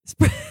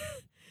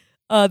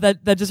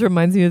 That just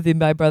reminds me of the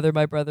My Brother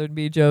and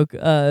Me joke,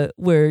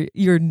 where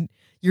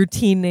your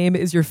teen name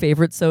is your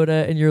favorite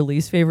soda and your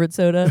least favorite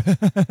soda.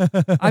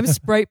 I'm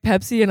Sprite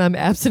Pepsi and I'm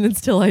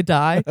abstinence till I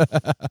die.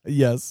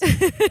 Yes.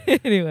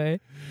 Anyway.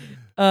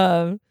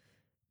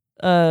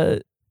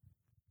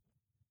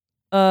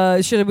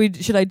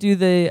 Should I do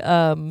the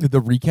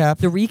recap?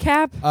 The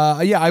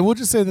recap? Yeah, I will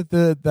just say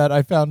that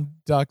I found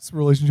Doc's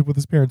relationship with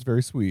his parents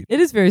very sweet. It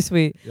is very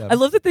sweet. Yeah. I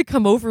love that they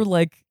come over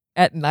like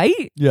at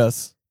night.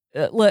 Yes.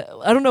 I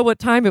don't know what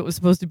time it was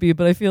supposed to be,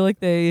 but I feel like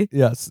they...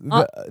 Yes.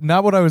 Not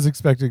what I was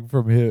expecting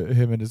from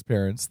him and his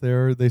parents.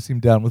 They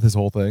seem down with his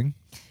whole thing.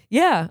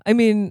 Yeah. I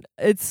mean,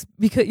 it's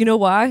because... You know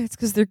why? It's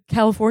because they're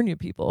California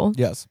people.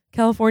 Yes.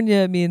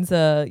 California means,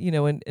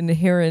 an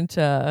inherent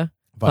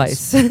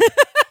vice.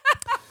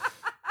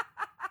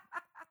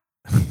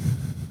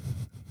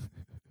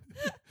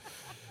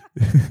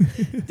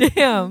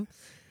 Damn.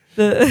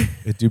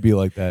 It do be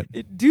like that.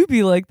 It do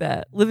be like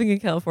that. Living in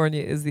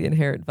California is the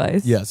inherent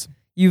vice. Yes.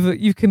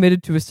 You've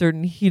committed to a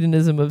certain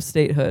hedonism of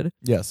statehood.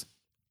 Yes.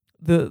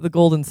 The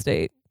golden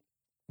state,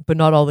 but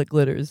not all that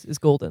glitters is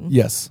golden.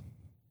 Yes.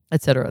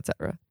 Et cetera, et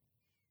cetera.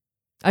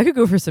 I could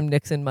go for some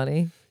Nixon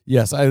money.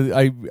 Yes,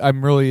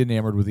 I'm really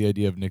enamored with the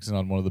idea of Nixon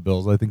on one of the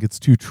bills. I think it's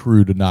too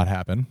true to not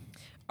happen.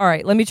 All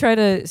right, let me try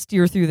to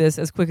steer through this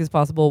as quick as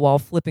possible while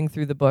flipping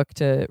through the book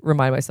to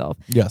remind myself.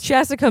 Yes.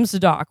 Shasta comes to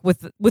Doc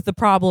with the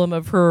problem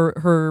of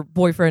her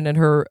boyfriend and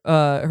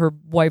her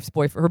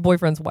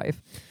boyfriend's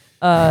wife.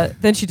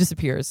 Then she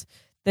disappears.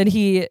 Then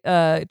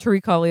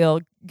Tariq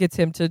Khalil gets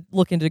him to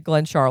look into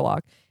Glenn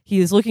Charlock. He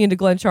is looking into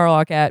Glenn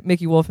Charlock at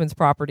Mickey Wolfman's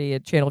property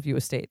at Channelview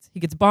Estates. He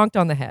gets bonked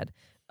on the head.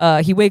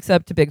 He wakes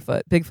up to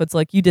Bigfoot. Bigfoot's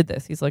like, "You did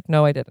this." He's like,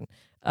 "No, I didn't."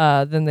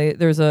 Then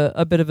there's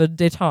a bit of a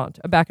détente,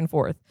 a back and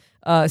forth.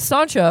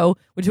 Sancho,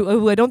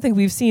 who I don't think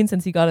we've seen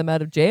since he got him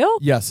out of jail.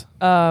 Yes.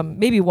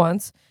 Maybe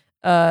once.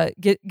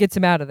 Gets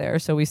him out of there,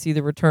 so we see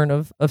the return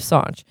of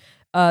Sanch.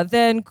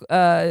 Then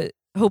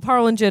Hope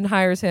Harlingen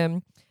hires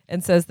him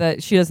and says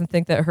that she doesn't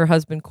think that her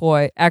husband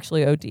Coy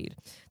actually OD'd.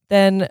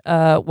 Then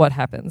what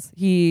happens?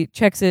 He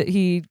checks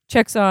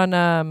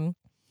on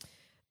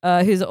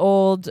his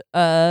old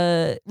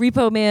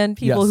repo man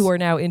people who are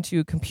now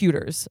into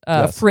computers.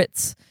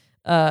 Fritz.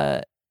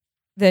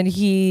 Then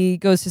he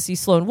goes to see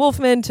Sloane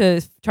Wolfman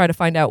to try to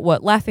find out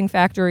what Laughing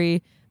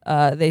Factory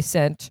they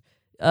sent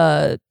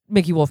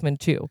Mickey Wolfman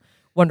to.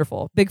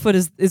 Wonderful.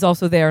 Bigfoot is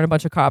also there and a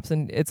bunch of cops,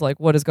 and it's like,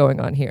 what is going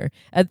on here?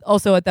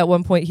 Also, at that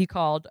one point, he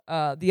called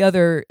the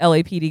other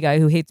LAPD guy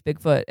who hates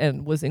Bigfoot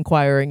and was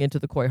inquiring into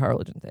the Coy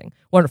Harlingen thing.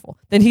 Wonderful.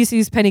 Then he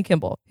sees Penny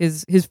Kimball,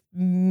 his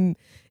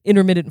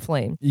intermittent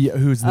flame. Yeah,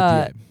 who's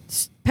the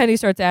DA? Penny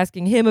starts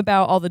asking him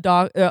about all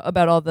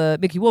the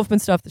Mickey Wolfman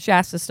stuff, the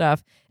Shasta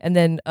stuff, and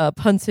then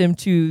punts him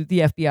to the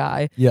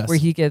FBI, where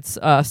he gets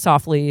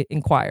softly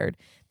inquired.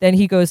 Then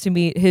he goes to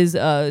meet his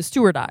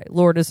stewardess,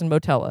 Lourdes and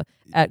Motella,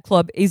 at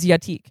Club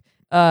Asiatique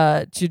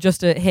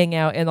to hang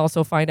out and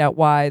also find out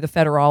why the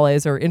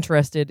Federales are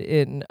interested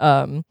in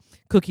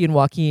Cookie and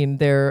Joaquin,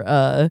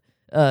 their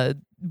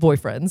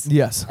boyfriends.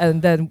 Yes.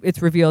 And then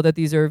it's revealed that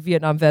these are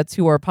Vietnam vets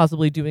who are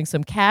possibly doing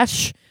some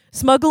cash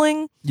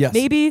smuggling,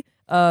 maybe,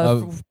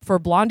 for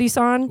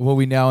Blondie-san. What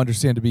we now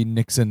understand to be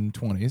Nixon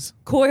 20s.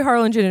 Coy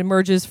Harlingen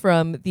emerges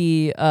from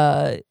the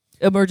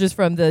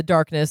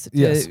darkness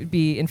to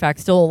be, in fact,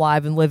 still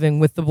alive and living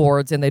with the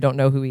boards, and they don't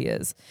know who he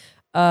is.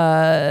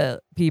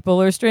 People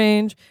are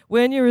strange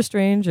when you're a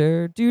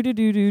stranger.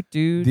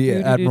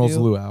 The Admiral's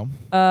luau.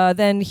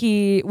 Then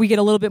we get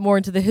a little bit more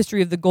into the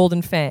history of the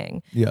Golden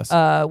Fang. Yes.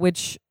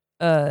 Which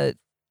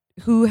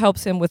who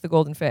helps him with the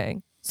Golden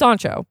Fang?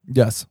 Sancho.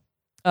 Yes.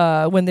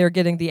 When they're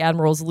getting the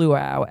Admiral's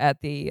luau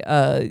at the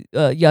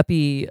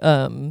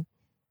yuppie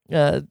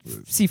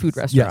seafood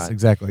restaurant. Yes,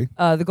 exactly.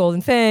 The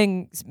Golden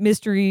Fang,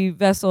 mystery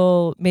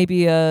vessel,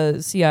 maybe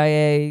a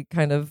CIA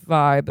kind of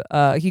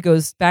vibe. He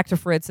goes back to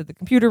Fritz at the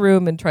computer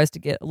room and tries to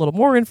get a little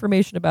more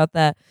information about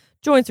that.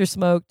 Joints are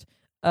smoked.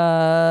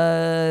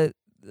 A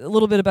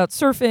little bit about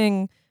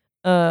surfing.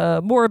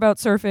 More about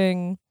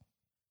surfing.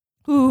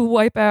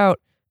 Wipe out.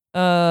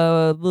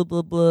 Blah,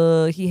 blah,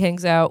 blah. He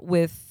hangs out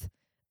with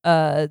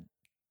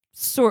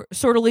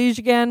Sortilege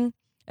again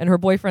and her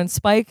boyfriend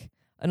Spike,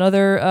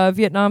 another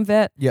Vietnam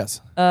vet. Yes.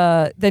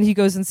 Then he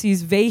goes and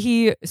sees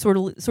Vehi,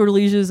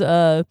 Sortilege's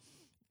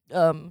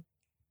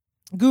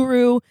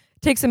guru,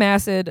 takes some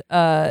acid,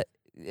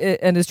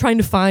 and is trying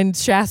to find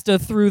Shasta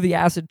through the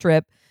acid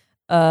trip.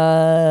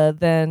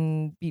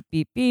 Then beep,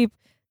 beep, beep.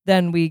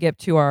 Then we get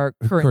to our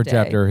current day,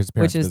 chapter, his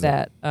parents' which is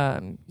visit.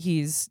 that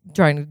he's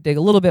trying to dig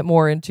a little bit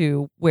more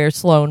into where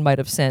Sloane might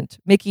have sent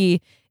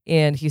Mickey,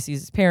 and he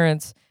sees his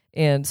parents,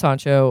 and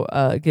Sancho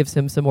gives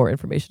him some more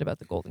information about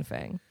the Golden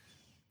Fang.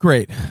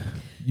 Great.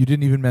 You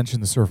didn't even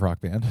mention the surf rock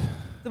band.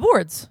 The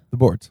boards. The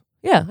boards.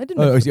 Yeah, I didn't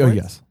mention the boards.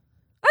 Yes.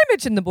 I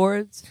mentioned the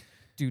boards.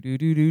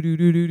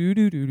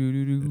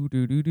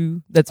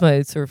 That's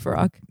my surf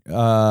rock.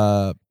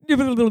 Are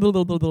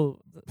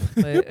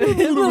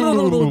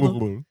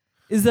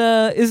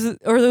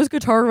those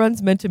guitar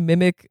runs meant to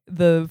mimic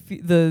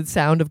the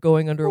sound of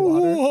going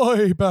underwater? We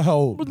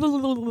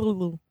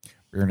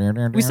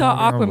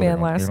saw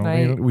Aquaman last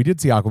night. We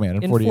did see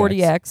Aquaman in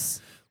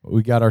 40X.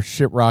 We got our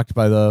shit rocked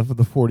by the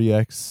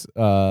 40X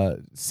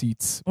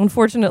seats.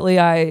 Unfortunately,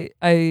 I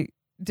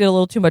did a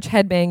little too much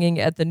headbanging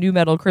at the new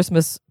metal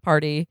Christmas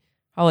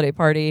holiday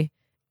party,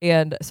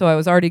 and so I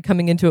was already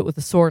coming into it with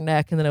a sore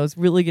neck, and then I was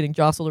really getting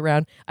jostled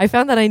around. I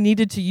found that I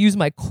needed to use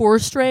my core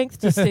strength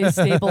to stay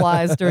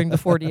stabilized during the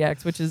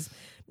 40X, which is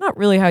not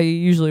really how you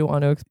usually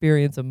want to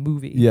experience a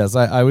movie. Yes,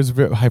 I was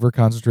hyper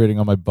concentrating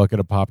on my bucket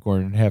of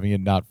popcorn and having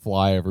it not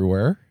fly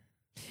everywhere.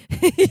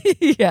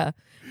 Yeah,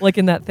 like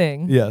in that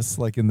thing. Yes,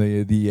 like in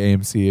the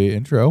AMC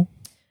intro.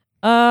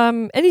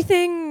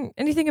 Anything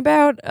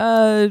about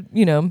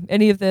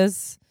any of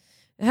this?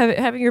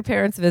 Having your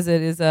parents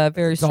visit is very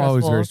stressful. It's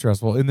always very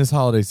stressful. In this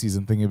holiday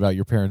season, thinking about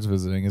your parents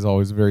visiting is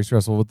always very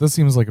stressful. But this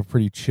seems like a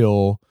pretty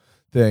chill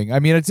thing. I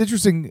mean, it's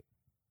interesting.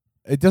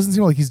 It doesn't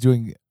seem like he's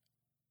doing.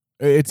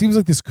 It seems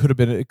like this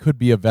could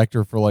be a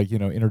vector for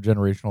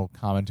intergenerational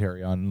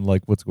commentary on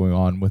like what's going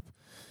on with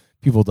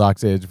people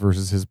Doc's age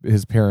versus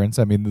his parents.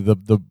 I mean,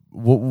 the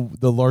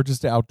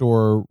largest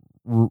outdoor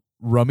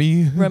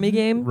rummy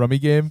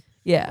game.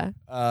 Yeah.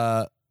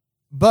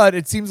 But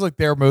it seems like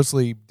they're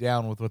mostly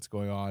down with what's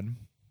going on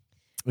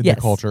in the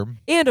culture.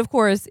 And of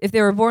course, if they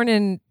were born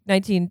in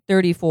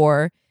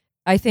 1934,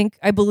 I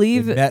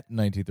believe they met in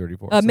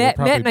 1934. Met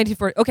in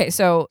 1940. Okay,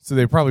 so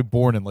they're probably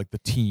born in like the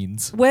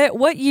teens.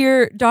 What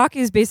year? Doc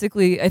is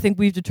basically, I think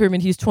we've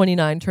determined he's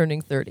 29,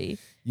 turning 30.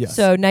 Yes.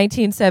 So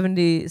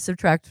 1970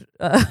 subtract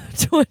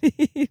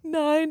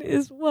 29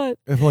 is what?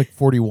 I feel like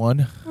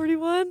 41.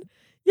 41.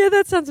 Yeah,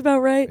 that sounds about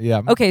right.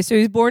 Yeah. Okay, so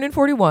he's born in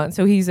 41.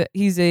 So he's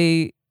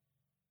a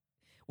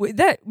Wait,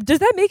 does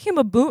that make him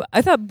a boom?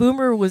 I thought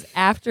boomer was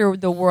after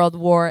the World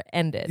War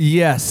ended.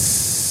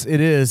 Yes, it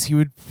is.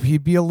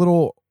 He'd be a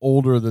little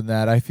older than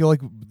that. I feel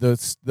like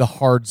the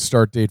hard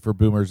start date for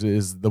boomers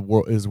is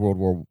World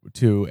War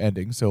II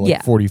ending, so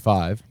like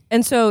 45.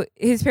 And so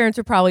his parents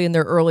are probably in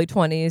their early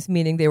 20s,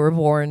 meaning they were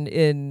born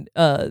in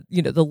the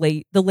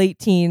late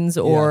teens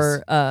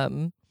or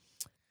early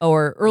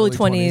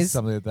 20s,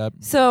 something like that.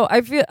 So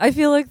I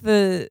feel like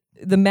the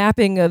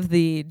mapping of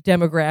the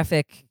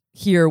demographic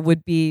here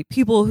would be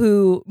people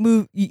who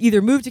either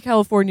moved to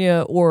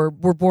California or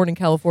were born in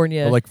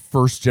California, or like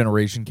first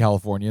generation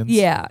Californians.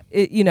 Yeah,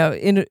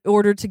 in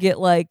order to get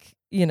out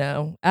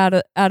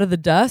of the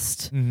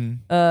dust.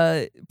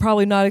 Mm-hmm.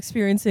 Probably not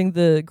experiencing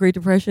the Great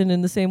Depression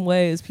in the same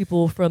way as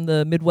people from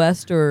the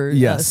Midwest or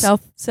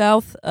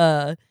South.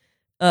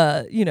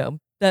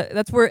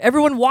 That's where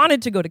everyone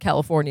wanted to go to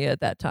California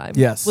at that time.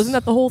 Yes. Wasn't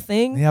that the whole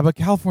thing? Yeah, but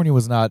California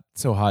was not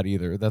so hot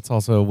either. That's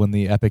also when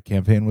the Epic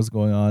campaign was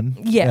going on.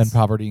 Yes. And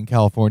poverty in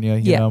California,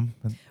 you know.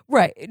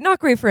 Right. Not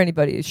great for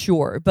anybody,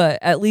 sure, but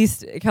at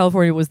least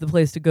California was the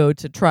place to go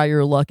to try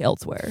your luck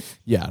elsewhere.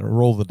 Yeah, to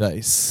roll the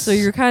dice. So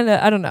you're kind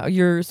of, I don't know,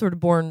 you're sort of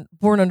born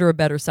under a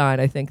better sign,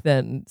 I think,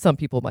 than some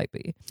people might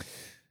be.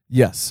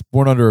 Yes,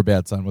 born under a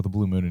bad sign with a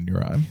blue moon in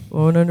your eye.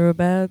 Born under a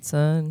bad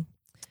sign.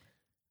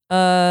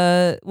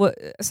 So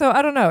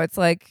I don't know. It's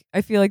like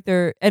I feel like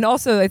they're, and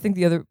also I think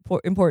the other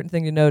important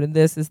thing to note in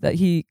this is that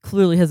he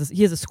clearly has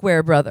a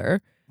square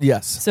brother.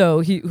 Yes.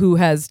 So who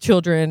has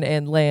children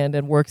and land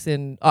and works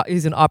in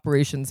he's an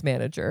operations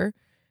manager.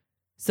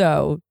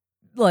 So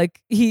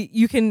like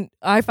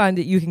I find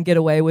that you can get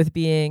away with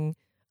being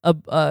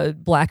a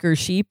blacker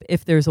sheep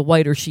if there's a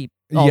whiter sheep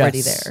already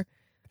there.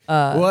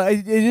 Well,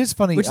 it is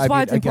funny. Which is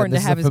why it's important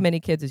to have as many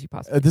kids as you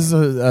possibly can. This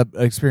is an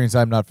experience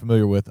I'm not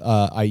familiar with,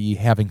 i.e.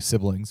 having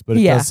siblings. But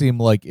it does seem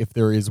like if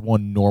there is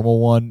one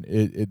normal one,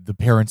 the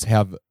parents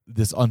have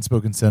this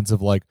unspoken sense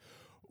of like,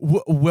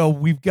 well,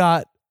 we've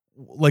got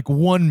like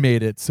one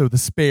made it, so the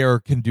spare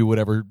can do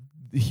whatever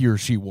he or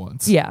she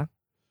wants. Yeah.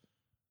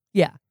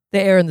 Yeah.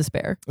 The heir and the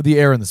spare. The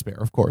heir and the spare,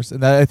 of course.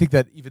 And I think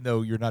that even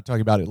though you're not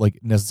talking about it like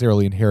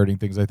necessarily inheriting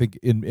things, I think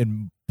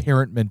in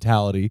parent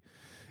mentality,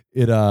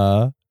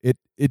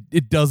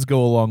 it does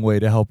go a long way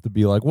to help to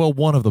be like, well,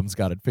 one of them's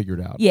got it figured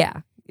out.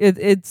 Yeah.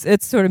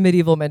 It's sort of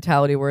medieval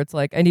mentality where it's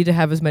like I need to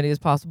have as many as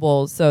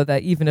possible so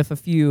that even if a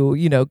few,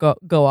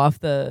 go off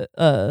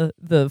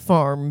the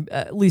farm,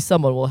 at least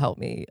someone will help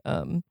me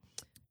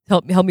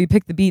help me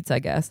pick the beets, I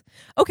guess.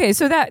 Okay,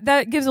 so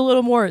that gives a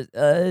little more.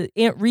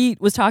 Aunt Reet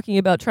was talking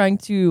about trying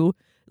to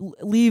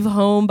leave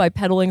home by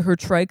pedaling her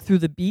trike through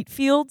the beet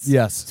fields.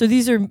 Yes. So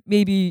these are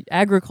maybe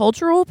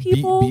agricultural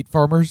people? Beet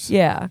farmers?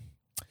 Yeah.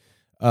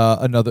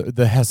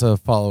 The Hessa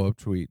follow-up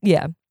tweet.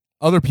 Yeah.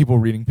 Other people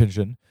reading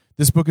Pynchon.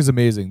 This book is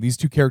amazing. These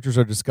two characters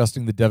are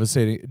discussing the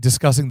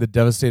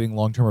devastating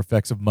long-term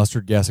effects of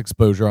mustard gas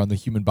exposure on the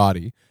human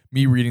body.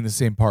 Me reading the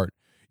same part.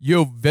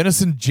 Yo,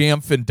 Venison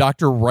Jamf and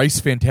Dr. Rice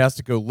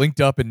Fantastico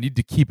linked up and need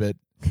to keep it.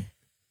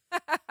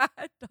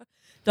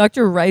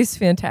 Dr. Rice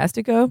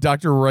Fantastico?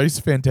 Dr. Rice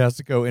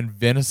Fantastico and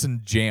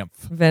Venison Jamf.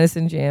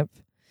 Venison Jamf.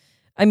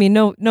 I mean,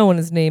 no one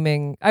is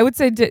naming. I would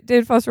say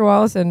David Foster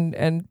Wallace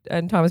and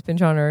Thomas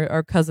Pynchon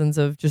are cousins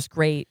of just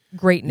great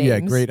names. Yeah,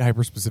 great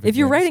hyper-specific If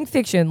you're names. writing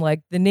fiction,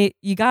 like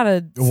you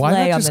gotta slay Why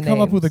not on just the come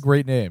names. up with a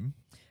great name?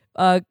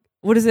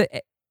 What is it?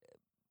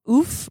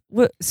 Oof?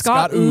 What?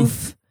 Scott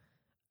Oof.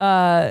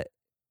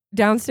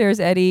 Downstairs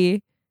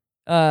Eddie.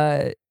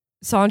 Sancho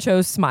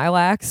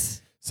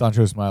Smilax.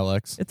 Sancho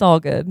Smilax. It's all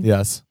good.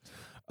 Yes.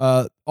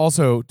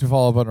 Also, to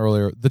follow up on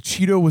earlier, the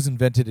Cheeto was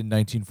invented in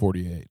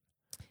 1948.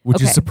 Which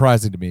is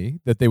surprising to me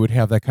that they would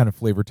have that kind of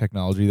flavor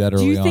technology that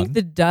early on. Do you think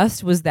the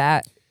dust was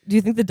that? Do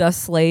you think the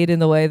dust slayed in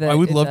the way that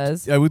it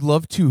does? I would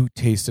love to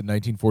taste a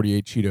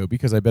 1948 Cheeto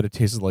because I bet it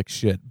tasted like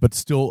shit, but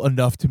still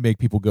enough to make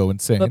people go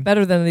insane. But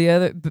better than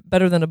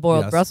a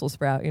boiled Brussels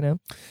sprout, I'm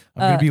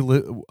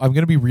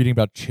gonna be reading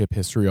about chip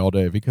history all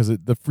day because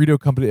the Frito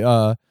company.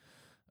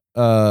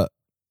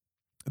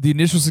 The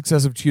initial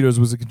success of Cheetos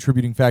was a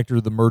contributing factor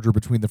to the merger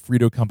between the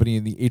Frito company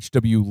and the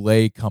H.W.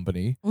 Lay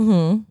company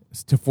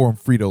to form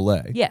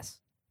Frito-Lay. Yes.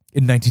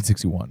 In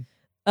 1961.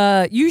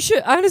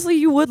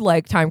 You would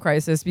like Time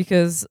Crisis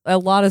because a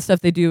lot of stuff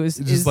they do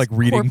is like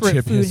reading corporate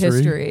chip food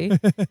history.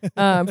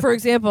 For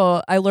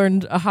example, I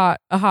learned a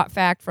hot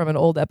fact from an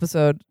old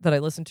episode that I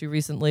listened to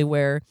recently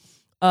where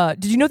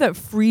did you know that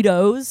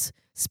Fritos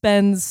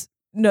spends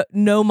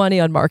no money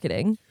on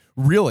marketing?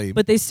 Really?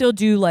 But they still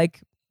do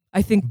like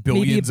I think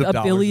billions maybe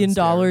 $1 billion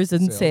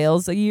in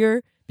sales a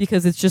year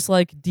because it's just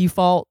like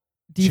default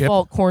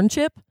corn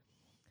chip.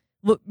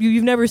 Look,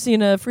 you've never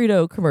seen a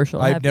Frito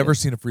commercial. I've never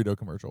seen a Frito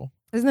commercial.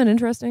 Isn't that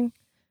interesting?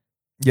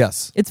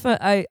 Yes, it's fun.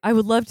 I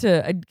would love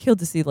to. I'd kill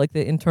to see like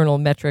the internal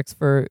metrics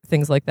for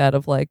things like that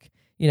of like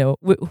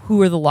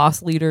who are the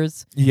loss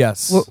leaders.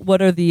 Yes.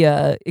 What are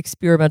the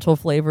experimental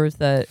flavors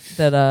that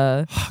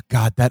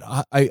God, that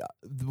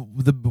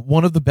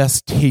one of the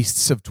best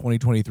tastes of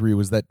 2023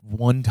 was that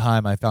one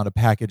time I found a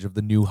package of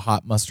the new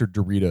hot mustard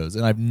Doritos,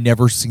 and I've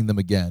never seen them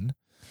again.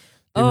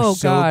 They were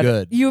so God.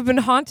 good. You have been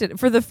haunted.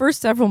 For the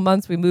first several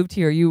months we moved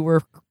here, you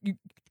were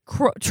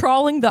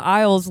trawling the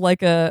aisles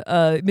like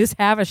a Miss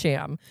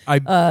Havisham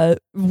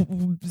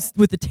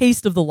with the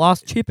taste of the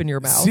lost chip in your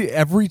mouth. See,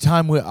 every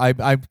time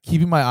I'm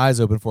keeping my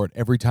eyes open for it.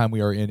 Every time we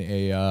are in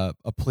a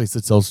place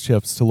that sells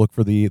chips to look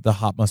for the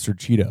hot mustard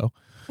Cheeto,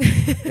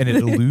 and it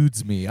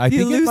eludes me. The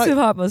elusive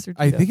hot mustard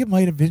Cheeto. I think it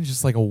might have been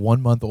just like a 1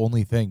 month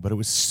only thing, but it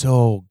was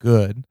so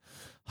good.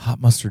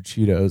 Hot mustard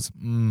Cheetos.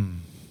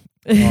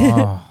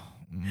 Hot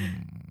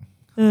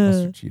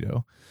mustard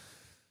Cheeto.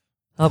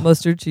 Hot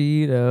mustard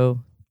Cheeto.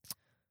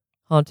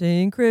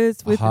 Haunting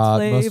Chris with hot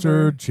its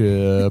flavor. Mustard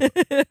chip.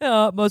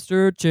 Hot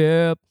mustard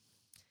chip.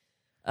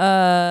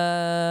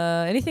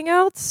 Anything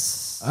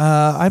else?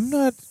 I'm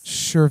not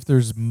sure if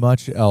there's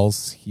much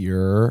else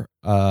here.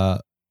 I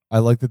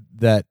like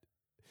that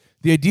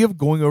the idea of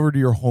going over to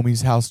your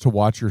homie's house to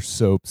watch your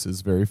soaps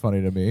is very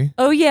funny to me.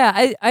 Oh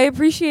yeah, I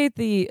appreciate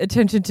the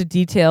attention to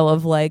detail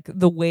of like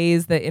the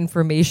ways that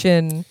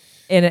information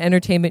and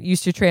entertainment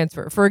used to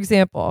transfer. For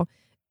example,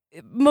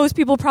 most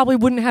people probably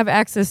wouldn't have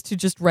access to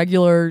just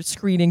regular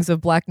screenings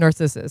of Black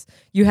Narcissus.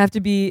 You have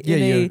to be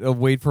in a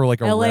wait for like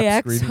a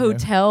LAX rep screening,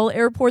 hotel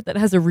airport that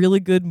has a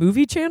really good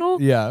movie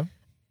channel. Yeah.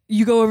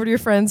 You go over to your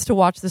friends to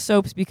watch the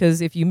soaps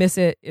because if you miss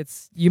it,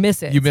 you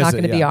miss it. It's not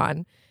going to be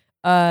on.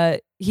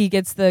 He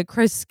gets the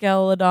Chris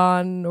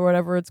Skeledon or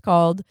whatever it's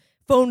called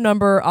phone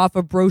number off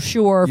a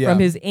brochure from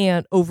his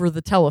aunt over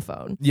the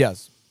telephone.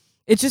 Yes.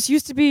 It just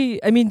used to be,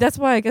 I mean, that's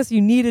why I guess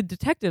you needed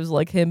detectives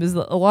like him, is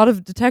that a lot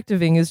of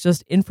detectiving is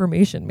just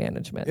information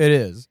management. It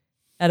is.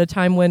 At a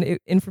time when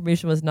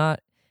information was not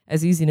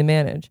as easy to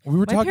manage. We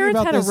were talking parents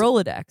about had this a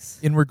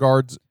Rolodex. in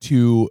regards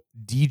to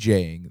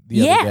DJing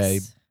the other day.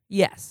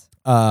 Yes.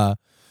 And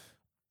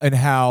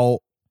how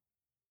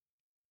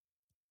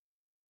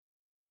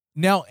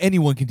now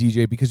anyone can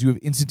DJ because you have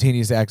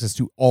instantaneous access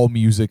to all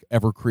music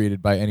ever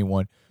created by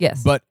anyone.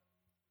 Yes. But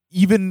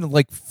even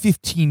like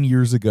 15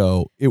 years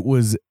ago, it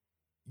was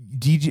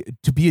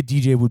to be a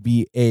DJ would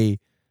be a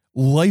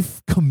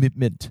life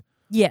commitment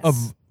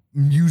of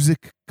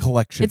music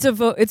collection. It's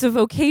a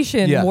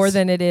vocation more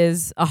than it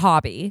is a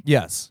hobby.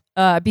 Yes.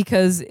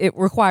 Because it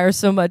requires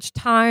so much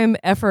time,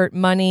 effort,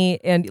 money,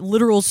 and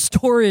literal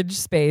storage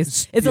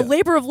space. It's a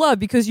labor of love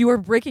because you are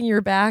breaking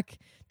your back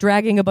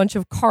dragging a bunch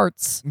of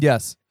carts.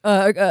 Yes.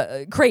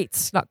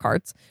 Crates, not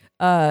carts.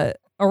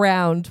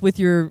 Around with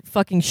your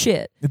fucking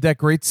shit. That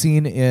great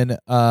scene in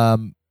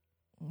or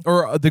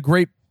the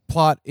great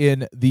plot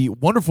in the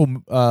wonderful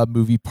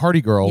movie Party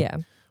Girl,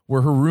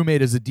 where her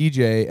roommate is a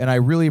DJ, and I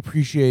really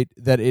appreciate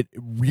that it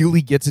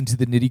really gets into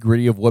the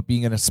nitty-gritty of what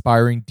being an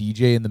aspiring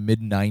DJ in the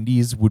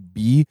mid-90s would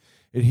be.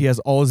 He has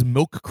all his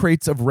milk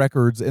crates of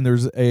records, and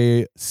there's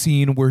a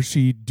scene where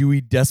she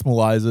Dewey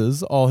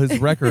Decimalizes all his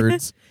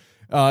records.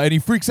 And he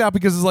freaks out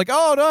because it's like,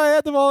 oh, no, I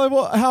had them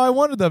all how I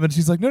wanted them. And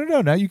she's like,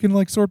 no, now you can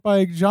like sort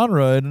by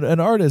genre and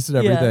artist and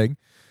everything.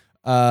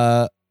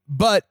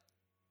 But,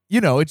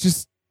 it's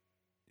just,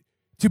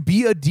 to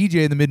be a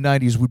DJ in the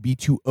mid-90s would be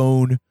to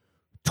own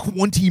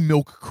 20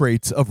 milk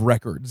crates of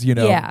records,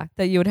 Yeah,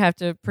 that you would have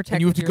to protect.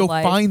 And you have to go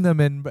life, find them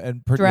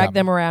and drag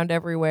them around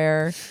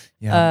everywhere.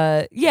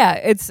 Yeah.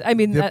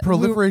 The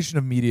proliferation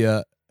of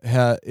media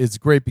is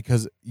great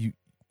because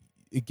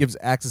it gives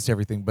access to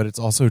everything, but it's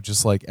also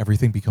just like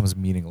everything becomes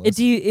meaningless.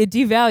 It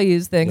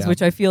devalues things,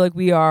 which I feel like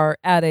we are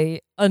at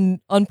a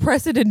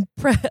unprecedented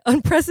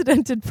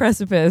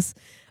precipice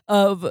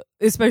of,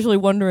 especially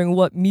wondering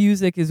what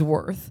music is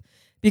worth.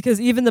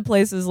 Because even the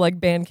places like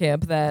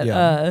Bandcamp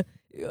that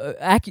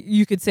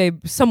you could say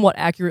somewhat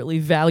accurately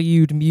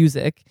valued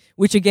music,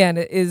 which again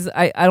is,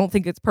 I don't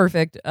think it's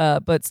perfect,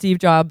 but Steve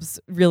Jobs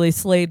really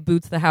slayed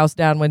Boots the house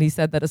down when he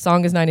said that a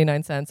song is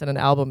 99 cents and an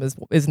album is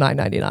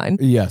 $9.99.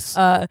 Yes.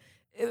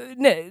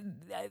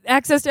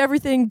 Access to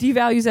everything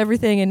devalues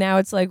everything, and now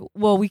it's like,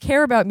 well, we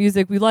care about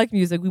music, we like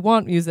music, we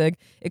want music.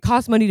 It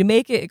costs money to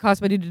make it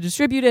costs money to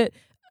distribute it.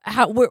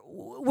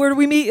 Where do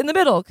we meet in the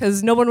middle?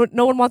 Because no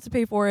one wants to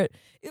pay for it.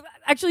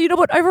 Actually, you know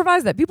what? I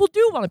revised that. People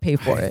do want to pay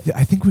for it.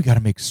 I think we got to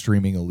make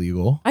streaming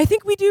illegal. I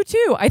think we do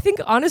too. I think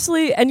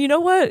honestly, and you know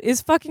what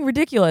is fucking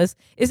ridiculous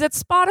is that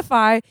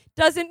Spotify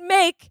doesn't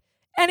make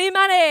any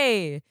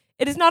money.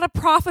 It is not a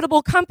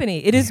profitable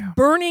company. It is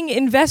burning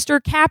investor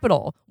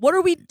capital. What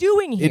are we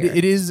doing here?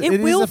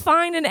 It will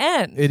find an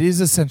end. It is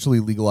essentially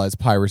legalized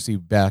piracy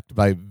backed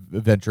by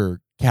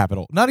venture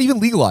capital. Not even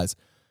legalized.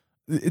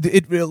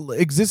 It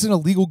exists in a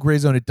legal gray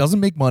zone. It doesn't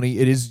make money.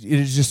 It is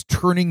just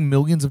turning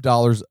millions of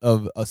dollars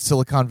of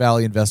Silicon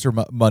Valley investor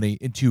money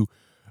into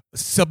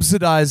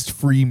subsidized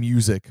free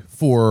music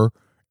for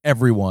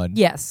everyone.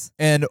 Yes.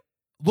 And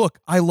look,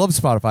 I love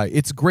Spotify.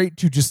 It's great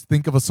to just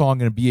think of a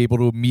song and be able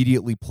to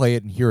immediately play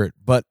it and hear it,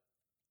 but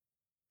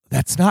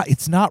it's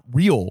not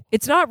real.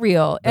 It's not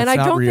real. And I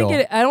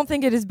don't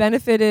think it has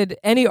benefited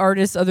any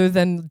artists other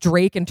than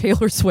Drake and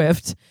Taylor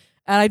Swift.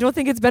 And I don't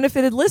think it's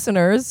benefited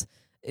listeners.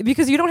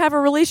 because you don't have a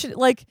relation.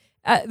 Like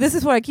this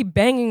is what I keep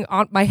banging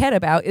on my head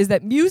about, is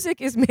that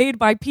music is made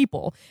by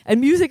people and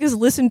music is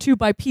listened to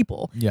by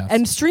people. Yes.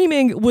 And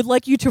streaming would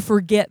like you to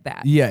forget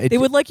that. Yeah, they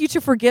would like you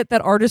to forget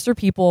that artists are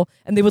people,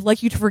 and they would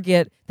like you to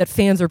forget that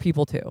fans are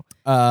people too.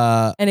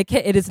 And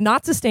it is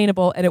not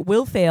sustainable, and it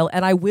will fail.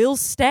 And I will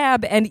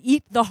stab and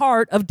eat the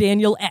heart of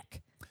Daniel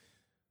Ek.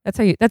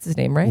 That's his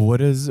name, right? What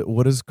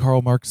does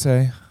Karl Marx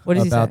say What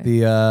does about he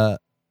say?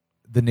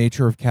 the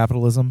nature of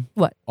capitalism?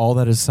 What? All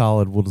that is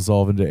solid will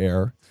dissolve into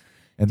air.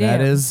 And Damn.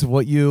 that is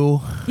what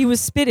you... He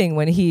was spitting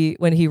when he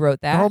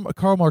wrote that.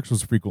 Karl Marx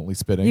was frequently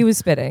spitting. He was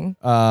spitting.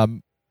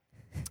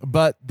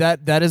 But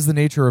that is the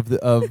nature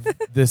of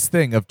this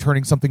thing of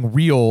turning something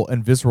real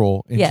and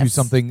visceral into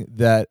something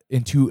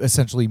into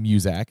essentially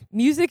music.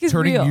 Music is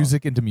turning real.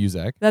 music into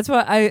music. That's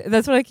what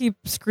I keep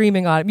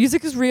screaming on.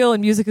 Music is real and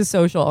music is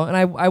social, and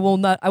I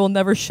will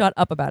never shut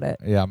up about it.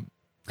 Yeah.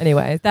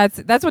 Anyway, that's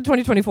what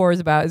 2024 is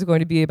about. Is going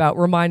to be about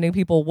reminding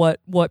people what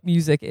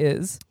music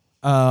is.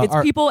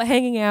 It's people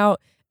hanging out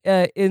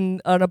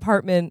in an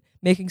apartment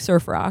making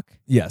surf rock.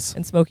 Yes.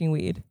 And smoking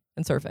weed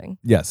and surfing.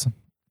 Yes.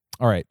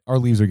 All right. Our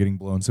leaves are getting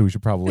blown, so we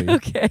should probably...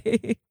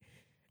 Okay.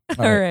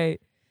 All right.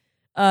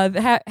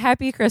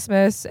 Happy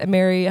Christmas, and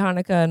Merry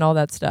Hanukkah, and all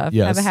that stuff.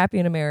 Yes. Have a happy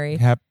and a merry.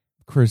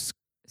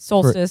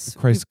 Solstice.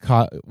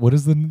 What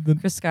is the...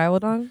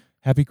 Chriskylodon?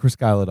 Happy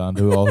Chriskylodon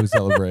to all who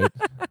celebrate.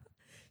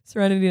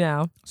 Serenity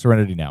now.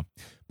 Serenity now.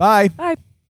 Bye. Bye.